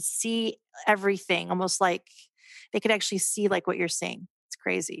 and they can see everything, almost like they could actually see like what you're seeing. It's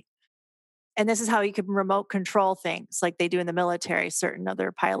crazy. And this is how you can remote control things like they do in the military, certain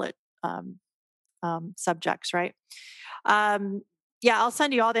other pilot subjects, right? Yeah, I'll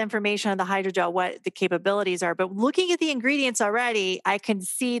send you all the information on the hydrogel, what the capabilities are. But looking at the ingredients already, I can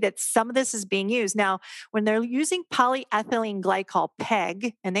see that some of this is being used. Now, when they're using polyethylene glycol,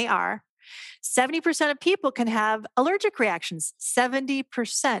 PEG, and they are, 70% of people can have allergic reactions,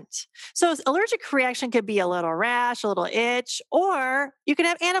 70%. So allergic reaction could be a little rash, a little itch, or you could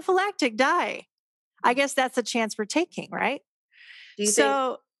have anaphylactic die. I guess that's a chance we're taking, right?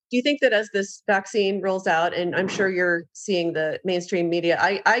 Do you think that as this vaccine rolls out, and I'm sure you're seeing the mainstream media,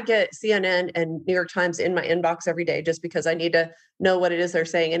 I get CNN and New York Times in my inbox every day just because I need to know what it is they're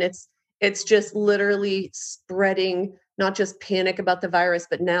saying. And it's just literally spreading, not just panic about the virus,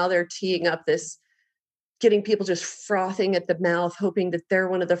 but now they're teeing up this, getting people just frothing at the mouth, hoping that they're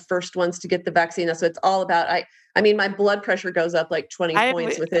one of the first ones to get the vaccine. That's what it's all about. I mean, my blood pressure goes up like 20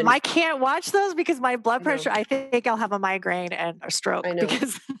 points within. I can't watch those because my blood pressure, I think I'll have a migraine and a stroke. I know.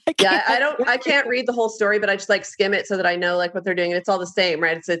 Because I can't read the whole story, but I just like skim it so that I know like what they're doing. And it's all the same,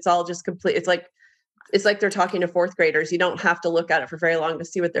 right? It's all just complete. It's like they're talking to fourth graders. You don't have to look at it for very long to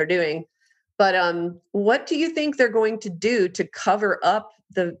see what they're doing. But what do you think they're going to do to cover up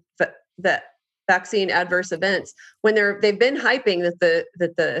the vaccine adverse events when they've been hyping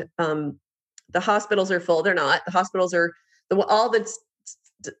that the hospitals are full? They're not. The hospitals are all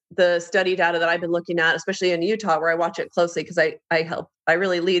the study data that I've been looking at, especially in Utah, where I watch it closely because I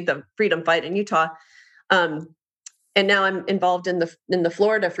really lead the freedom fight in Utah. And now I'm involved in the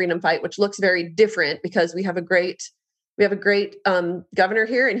Florida freedom fight, which looks very different because we have a great governor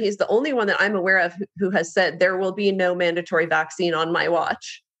here, and he's the only one that I'm aware of who has said there will be no mandatory vaccine on my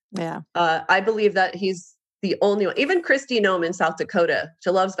watch. Yeah. I believe that he's the only one. Even Kristi Noem in South Dakota, she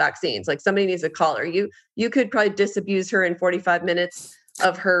loves vaccines. Like somebody needs to call her. You could probably disabuse her in 45 minutes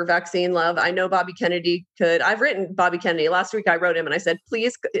of her vaccine love. I know Bobby Kennedy could. I've written Bobby Kennedy. Last week I wrote him and I said,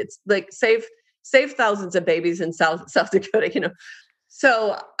 please, it's like save thousands of babies in South Dakota,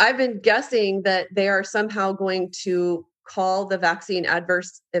 So I've been guessing that they are somehow going to call the vaccine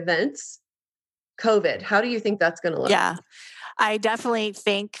adverse events COVID. How do you think that's going to look? Yeah. I definitely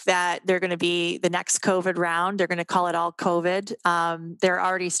think that they're going to be the next COVID round. They're going to call it all COVID. They're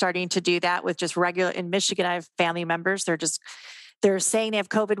already starting to do that with just regular. In Michigan, I have family members. They're saying they have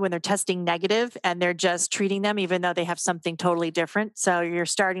COVID when they're testing negative, and they're just treating them even though they have something totally different. So you're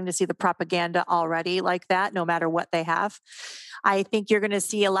starting to see the propaganda already like that, no matter what they have. I think you're going to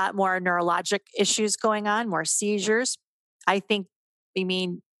see a lot more neurologic issues going on, more seizures.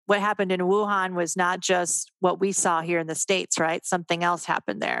 What happened in Wuhan was not just what we saw here in the States, right? Something else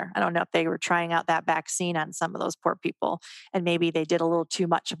happened there. I don't know if they were trying out that vaccine on some of those poor people, and maybe they did a little too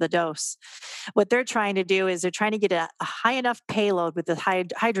much of the dose. What they're trying to do is they're trying to get a high enough payload with the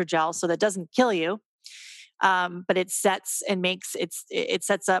hydrogel so that it doesn't kill you, but it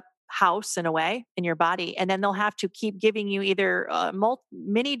sets up house in a way in your body, and then they'll have to keep giving you either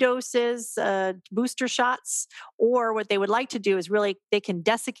mini doses, booster shots, or what they would like to do is really they can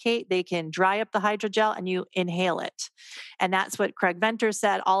desiccate, they can dry up the hydrogel, and you inhale it. And that's what Craig Venter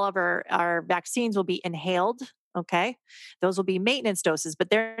said. All of our vaccines will be inhaled. Okay, those will be maintenance doses, but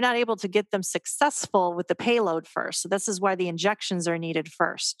they're not able to get them successful with the payload first. So this is why the injections are needed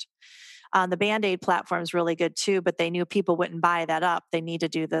first. The Band-Aid platform is really good too, but they knew people wouldn't buy that up. They need to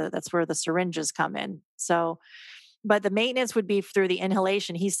do that's where the syringes come in. So, but the maintenance would be through the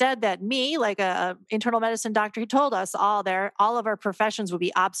inhalation. He said that like a internal medicine doctor, he told us all of our professions would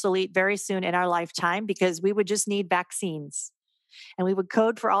be obsolete very soon in our lifetime because we would just need vaccines. And we would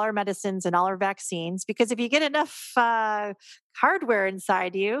code for all our medicines and all our vaccines, because if you get enough hardware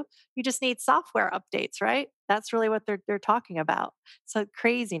inside you, you just need software updates, right? That's really what they're talking about. So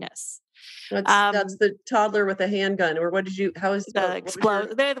craziness. That's the toddler with a handgun, or what did you? What was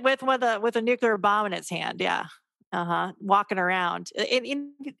your? With a nuclear bomb in its hand. Yeah. Walking around. They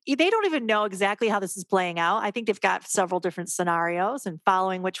don't even know exactly how this is playing out. I think they've got several different scenarios and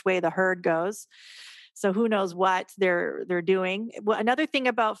following which way the herd goes. So who knows what they're doing. Well, another thing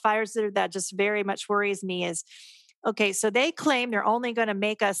about Pfizer that just very much worries me is, okay, so they claim they're only going to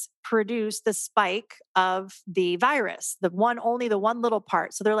make us produce the spike of the virus, only the one little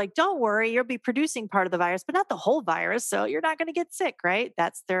part. So they're like, don't worry, you'll be producing part of the virus, but not the whole virus. So you're not going to get sick, right?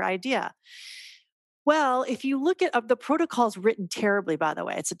 That's their idea. Well, if you look at the protocol's written terribly, by the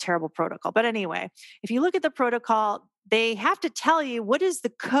way, it's a terrible protocol. But anyway, if you look at the protocol, they have to tell you what is the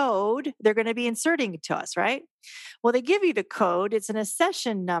code they're going to be inserting to us, right? Well, they give you the code. It's an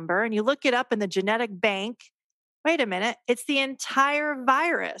accession number, and you look it up in the genetic bank. Wait a minute, it's the entire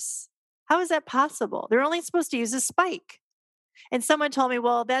virus. How is that possible? They're only supposed to use a spike. And someone told me,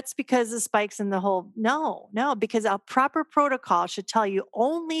 well, that's because the spikes in the whole. No, because a proper protocol should tell you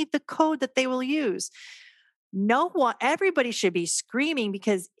only the code that they will use. Everybody should be screaming,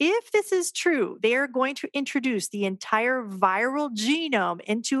 because if this is true, they are going to introduce the entire viral genome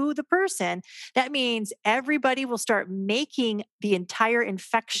into the person. That means everybody will start making the entire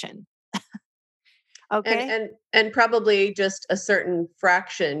infection. Okay. And probably just a certain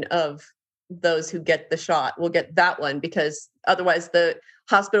fraction of those who get the shot will get that one, because otherwise the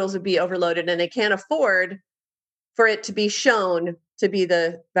hospitals would be overloaded and they can't afford for it to be shown to be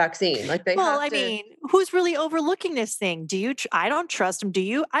the vaccine. Like who's really overlooking this thing? I don't trust them. Do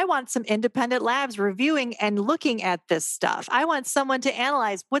you? I want some independent labs reviewing and looking at this stuff. I want someone to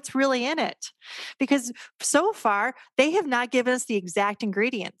analyze what's really in it, because so far they have not given us the exact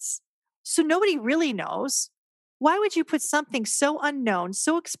ingredients. So nobody really knows. Why would you put something so unknown,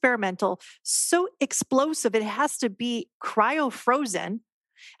 so experimental, so explosive? It has to be cryo-frozen.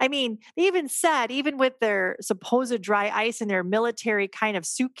 I mean, they even said, even with their supposed dry ice in their military kind of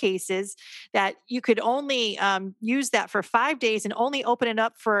suitcases, that you could only use that for 5 days and only open it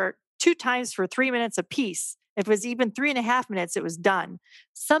up for 2 times for 3 minutes apiece. If it was even 3.5 minutes, it was done.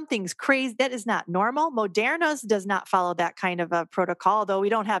 Something's crazy. That is not normal. Moderna's does not follow that kind of a protocol, although we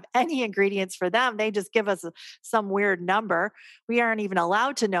don't have any ingredients for them. They just give us some weird number. We aren't even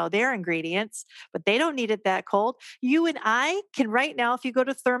allowed to know their ingredients, but they don't need it that cold. You and I can right now, if you go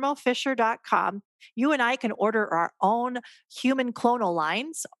to thermofisher.com, you and I can order our own human clonal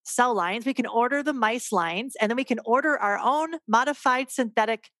lines, cell lines. We can order the mice lines, and then we can order our own modified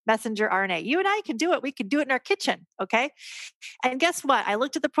synthetic messenger RNA. You and I can do it. We can do it in our kitchen. Okay. And guess what? I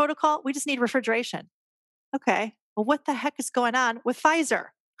looked at the protocol. We just need refrigeration. Okay. Well, what the heck is going on with Pfizer?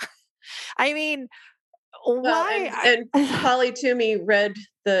 I mean, why? And Polly Toomey read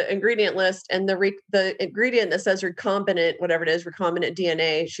the ingredient list, and the ingredient that says recombinant, whatever it is, recombinant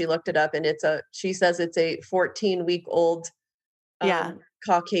DNA. She looked it up, and she says it's a 14-week-old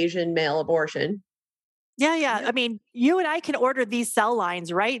Caucasian male abortion. Yeah. I mean, you and I can order these cell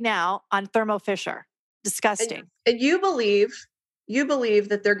lines right now on Thermo Fisher. Disgusting. And you believe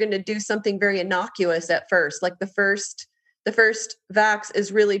that they're going to do something very innocuous at first, like the first vax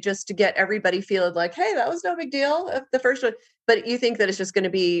is really just to get everybody feeling like, hey, that was no big deal. The first one, but you think that it's just going to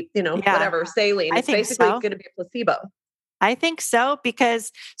be, whatever, saline. It's basically going to be a placebo. I think so,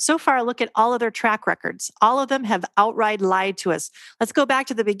 because so far, look at all of their track records. All of them have outright lied to us. Let's go back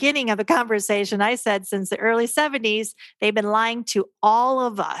to the beginning of the conversation. I said since the early 70s, they've been lying to all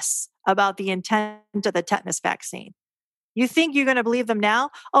of us about the intent of the tetanus vaccine. You think you're going to believe them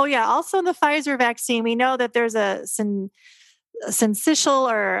now? Oh, yeah. Also in the Pfizer vaccine, we know that there's a syncytin,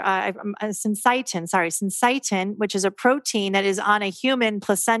 which is a protein that is on a human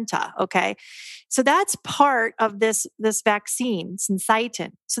placenta. Okay. So that's part of this vaccine,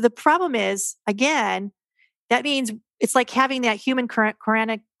 syncytin. So the problem is, again, that means it's like having that human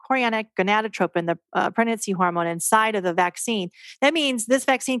chorionic gonadotropin, the pregnancy hormone inside of the vaccine. That means this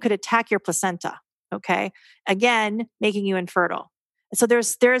vaccine could attack your placenta. Okay. Again, making you infertile. So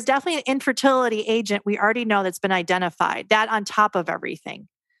there's definitely an infertility agent we already know that's been identified, that on top of everything.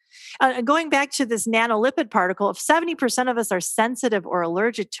 Going back to this nanolipid particle, if 70% of us are sensitive or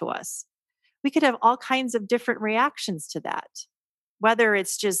allergic to us, we could have all kinds of different reactions to that, whether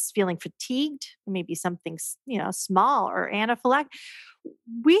it's just feeling fatigued, maybe something, small, or anaphylactic.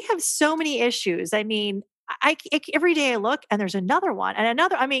 We have so many issues. I mean, every day I look and there's another one and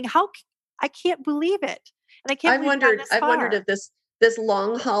another. I mean, I can't believe it. And I can't I've wondered if this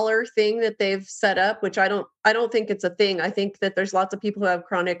long hauler thing that they've set up, which I don't think it's a thing. I think that there's lots of people who have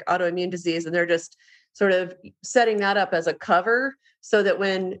chronic autoimmune disease, and they're just sort of setting that up as a cover so that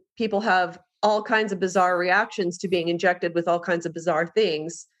when people have all kinds of bizarre reactions to being injected with all kinds of bizarre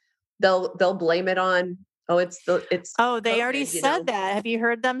things, they'll blame it on, it's Oh, they already COVID, said that. Have you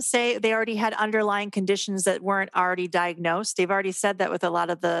heard them say they already had underlying conditions that weren't already diagnosed? They've already said that with a lot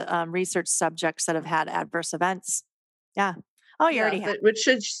of the research subjects that have had adverse events. Yeah. Oh, you Yeah, already have.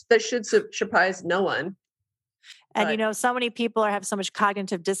 that should surprise no one. And But so many people have so much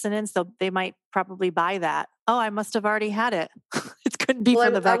cognitive dissonance, they might probably buy that. Oh, I must have already had it. It couldn't be from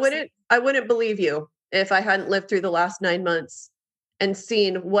well, the vaccine. I wouldn't believe you if I hadn't lived through the last 9 months and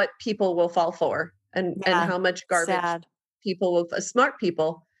seen what people will fall for and Yeah. how much garbage Sad. people will, smart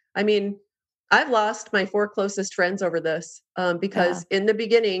people. I mean, I've lost my 4 closest friends over this, Yeah. because in the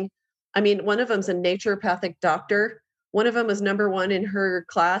beginning, I mean, one of them's a naturopathic doctor. One of them was number one in her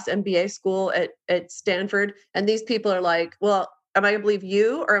class, MBA school at Stanford. And these people are like, well, am I going to believe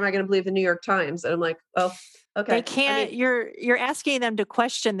you or am I going to believe the New York Times? And I'm like, oh, They okay. I can't mean, you're asking them to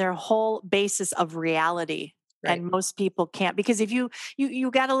question their whole basis of reality. right. And most people can't because if you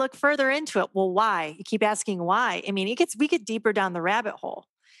got to look further into it. Well, why? You keep asking why. I mean, we get deeper down the rabbit hole.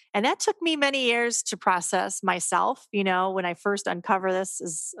 And that took me many years to process myself. When I first uncovered this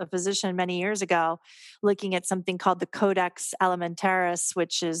as a physician many years ago, looking at something called the Codex Alimentarius,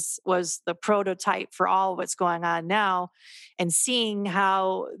 which was the prototype for all what's going on now, and seeing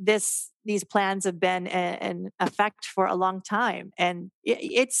how these plans have been in effect for a long time. And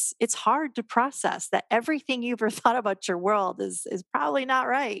it's hard to process that everything you've ever thought about your world is probably not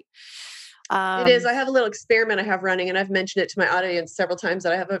right. It is. Um, I have a little experiment I have running, and I've mentioned it to my audience several times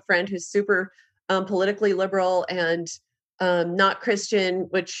that I have a friend who's super politically liberal and not Christian,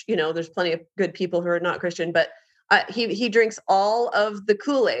 which, there's plenty of good people who are not Christian, but he drinks all of the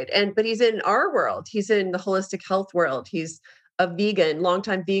Kool-Aid, but he's in our world. He's in the holistic health world. He's a vegan,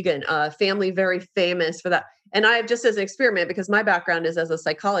 longtime vegan, family very famous for that. And I have, just as an experiment, because my background is as a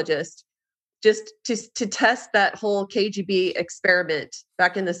psychologist, just to test that whole KGB experiment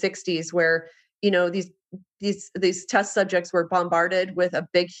back in the 60s where, these test subjects were bombarded with a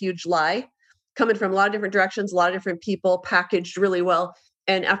big, huge lie coming from a lot of different directions, a lot of different people, packaged really well.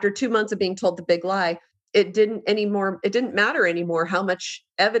 And after 2 months of being told the big lie, it didn't matter anymore how much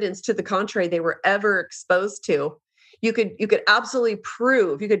evidence to the contrary they were ever exposed to. You could absolutely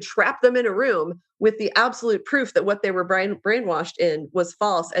prove, you could trap them in a room with the absolute proof that what they were brainwashed in was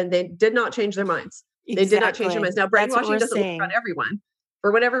false, and they did not change their minds. They did not change their exactly. minds. Now, That's what brainwashing we're doesn't work on seeing. everyone.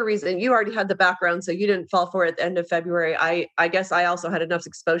 For whatever reason, you already had the background, so you didn't fall for it at the end of February. I guess I also had enough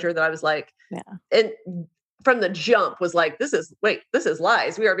exposure that I was like, Yeah. and from the jump was like, this is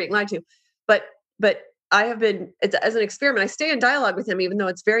lies. We are being lied to. But I have been, as an experiment, I stay in dialogue with him, even though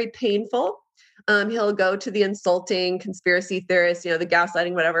it's very painful. He'll go to the insulting conspiracy theorists, the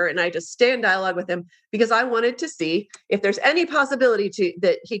gaslighting, whatever. And I just stay in dialogue with him because I wanted to see if there's any possibility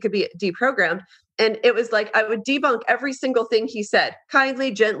that he could be deprogrammed. And it was like, I would debunk every single thing he said,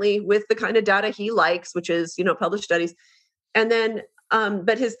 kindly, gently, with the kind of data he likes, which is, published studies. And then,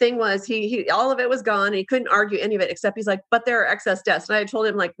 but his thing was he all of it was gone and he couldn't argue any of it, except he's like, but there are excess deaths. And I had told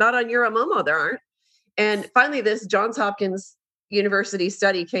him, like, not on Momo, there aren't. And finally, this Johns Hopkins University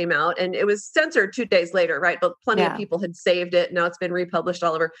study came out, and it was censored 2 days later, right? But plenty of Yeah. people had saved it. Now it's been republished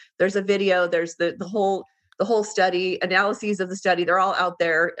all over. There's a video. There's the whole study, analyses of the study. They're all out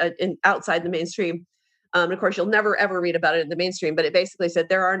there outside the mainstream. And of course, you'll never ever read about it in the mainstream. But it basically said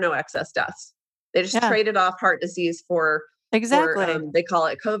there are no excess deaths. They just Yeah. traded off heart disease for Exactly. they call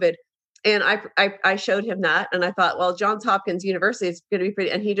it COVID. And I showed him that, and I thought, well, Johns Hopkins University is going to be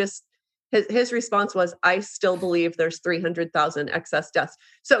pretty. And he just his response was, I still believe there's 300,000 excess deaths.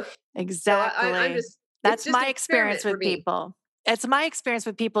 So I'm Exactly. just, it's That's just my an experiment experience for with me. people. It's my experience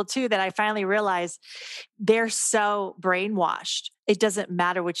with people too that I finally realized they're so brainwashed. It doesn't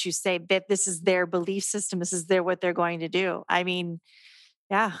matter what you say, that this is their belief system. This is what they're going to do. I mean,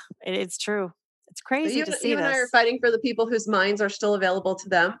 yeah, it's true. It's But crazy to see you and I are this. fighting for the people whose minds are still available to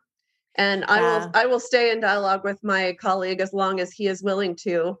them. And Yeah. I will stay in dialogue with my colleague as long as he is willing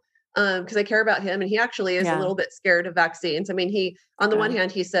to, because I care about him, and he actually is a Yeah. little bit scared of vaccines. I mean, on the one Good.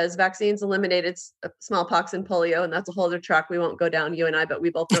 hand, he says vaccines eliminated smallpox and polio, and that's a whole other track we won't go down, you and I, but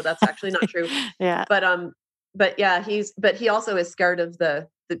we both know that's actually not true. Yeah. But yeah, he also is scared of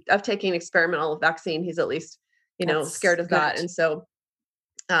of taking experimental vaccine. He's at least, That's scared of that. good. And so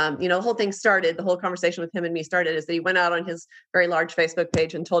the whole conversation with him and me started is that he went out on his very large Facebook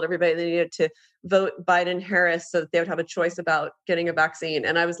page and told everybody they needed to vote Biden Harris so that they would have a choice about getting a vaccine.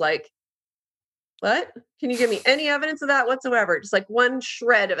 And I was like, What? Can you give me any evidence of that whatsoever? Just like one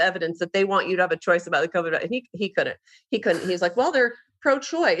shred of evidence that they want you to have a choice about the COVID. And he couldn't. He's like, well, they're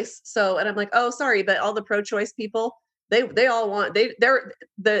pro-choice. So, and I'm like, oh, sorry, but all the pro-choice people, they all want, they're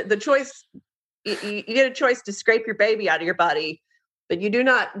the choice. You get a choice to scrape your baby out of your body, but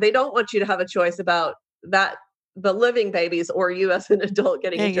they don't want you to have a choice about that, the living babies or you as an adult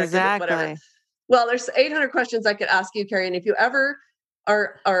getting injected with whatever. Well, there's 800 questions I could ask you, Carrie. And if you ever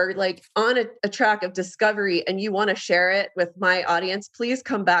are like on a track of discovery and you want to share it with my audience, please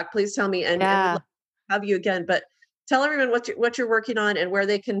come back. Please tell me and we'd love to have you again. But tell everyone what you're working on and where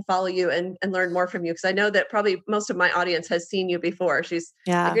they can follow you and learn more from you. Because I know that probably most of my audience has seen you before.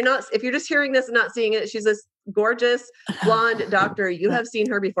 If you're just hearing this and not seeing it, she's this gorgeous blonde doctor. You have seen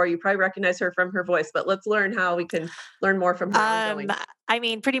her before. You probably recognize her from her voice, but let's learn how we can learn more from her ongoing. I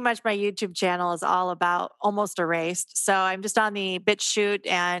mean, pretty much my YouTube channel is all about Almost Erased. So I'm just on the BitChute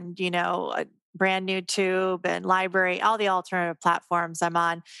and, a brand new tube and library, all the alternative platforms I'm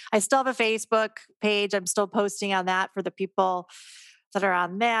on. I still have a Facebook page. I'm still posting on that for the people that are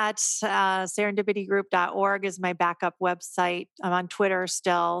on that. Serendipitygroup.org is my backup website. I'm on Twitter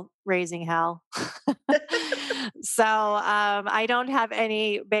still, raising hell. So I don't have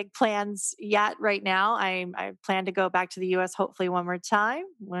any big plans yet right now. I plan to go back to the U.S. hopefully one more time,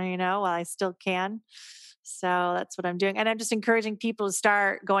 while I still can. So that's what I'm doing. And I'm just encouraging people to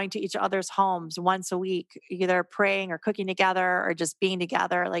start going to each other's homes once a week, either praying or cooking together or just being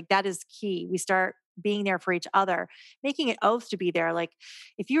together. Like that is key. We start being there for each other, making an oath to be there. Like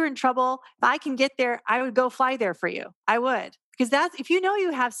if you're in trouble, if I can get there, I would go fly there for you. I would, because that's, if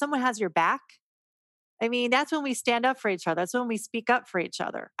you have someone has your back, I mean, that's when we stand up for each other. That's when we speak up for each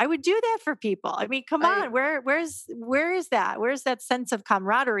other. I would do that for people. I mean, come on, where is that? Where's that sense of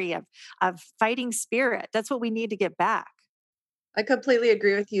camaraderie, of fighting spirit? That's what we need to get back. I completely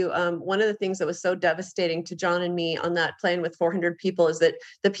agree with you. One of the things that was so devastating to John and me on that plane with 400 people is that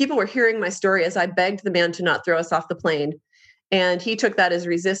the people were hearing my story as I begged the man to not throw us off the plane. And he took that as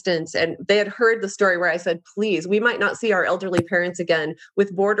resistance. And they had heard the story where I said, please, we might not see our elderly parents again.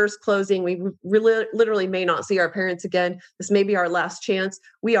 With borders closing, we literally may not see our parents again. This may be our last chance.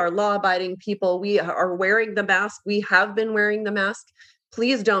 We are law-abiding people. We are wearing the mask. We have been wearing the mask.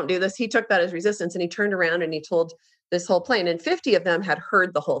 Please don't do this. He took that as resistance and he turned around and he told this whole plane. And 50 of them had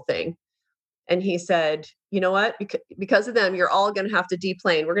heard the whole thing. And he said, you know what, because of them, you're all going to have to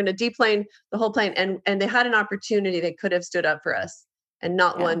deplane. We're going to deplane the whole plane. And they had an opportunity. They could have stood up for us and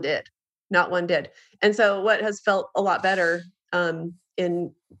not one did. And so what has felt a lot better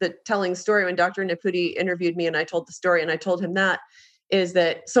in the telling story when Dr. Naputi interviewed me and I told the story and I told him that is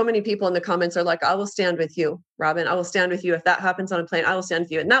that so many people in the comments are like, I will stand with you, Robin. I will stand with you. If that happens on a plane, I will stand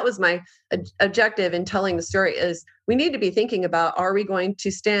with you. And that was my objective in telling the story is we need to be thinking about, are we going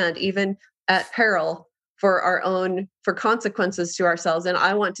to stand even at peril for consequences to ourselves? And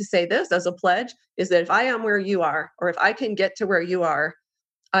I want to say this as a pledge is that if I am where you are, or if I can get to where you are,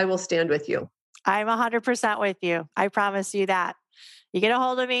 I will stand with you. I'm 100% with you. I promise you that. You get a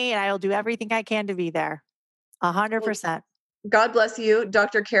hold of me and I will do everything I can to be there. 100%. God bless you,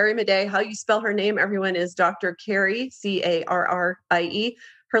 Dr. Carrie Madej. How you spell her name, everyone, is Dr. Carrie, Carrie.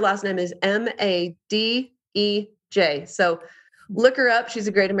 Her last name is Madej. So look her up. She's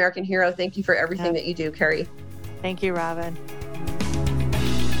a great American hero. Thank you for everything that you do, Carrie. Thank you, Robin.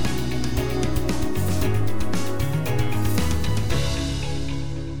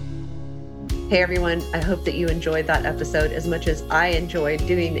 Hey, everyone. I hope that you enjoyed that episode as much as I enjoyed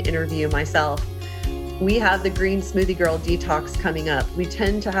doing the interview myself. We have the Green Smoothie Girl Detox coming up. We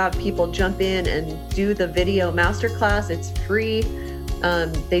tend to have people jump in and do the video masterclass. It's free.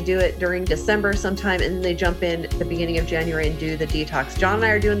 They do it during December sometime, and then they jump in at the beginning of January and do the detox. John and I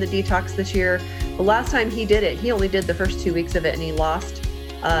are doing the detox this year. The last time he did it, he only did the first 2 weeks of it, and he lost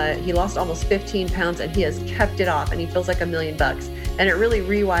almost 15 pounds, and he has kept it off, and he feels like $1 million. And it really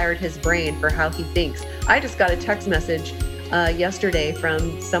rewired his brain for how he thinks. I just got a text message yesterday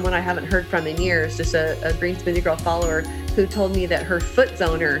from someone I haven't heard from in years, just a Green Smoothie Girl follower who told me that her foot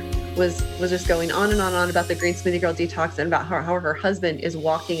zoner was just going on and on about the Green Smoothie Girl Detox and about how her husband is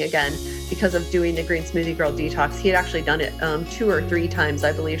walking again because of doing the Green Smoothie Girl Detox. He had actually done it 2 or 3 times,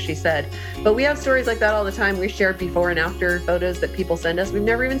 I believe she said. But we have stories like that all the time. We share before and after photos that people send us. We've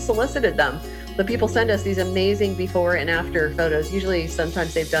never even solicited them. But people send us these amazing before and after photos. Usually,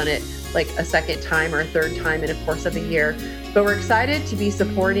 sometimes they've done it like a second time or a third time in a course of a year. But we're excited to be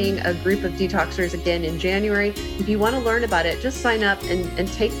supporting a group of detoxers again in January. If you want to learn about it, just sign up and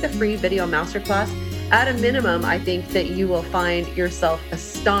take the free video masterclass. At a minimum, I think that you will find yourself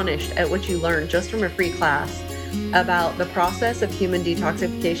astonished at what you learn just from a free class. about the process of human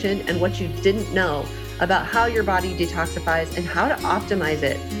detoxification and what you didn't know about how your body detoxifies and how to optimize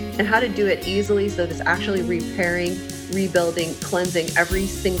it and how to do it easily so that it's actually repairing, rebuilding, cleansing every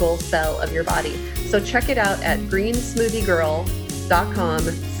single cell of your body. So check it out at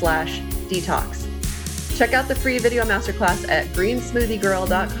greensmoothiegirl.com/detox. Check out the free video masterclass at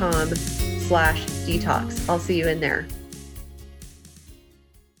greensmoothiegirl.com/detox. I'll see you in there.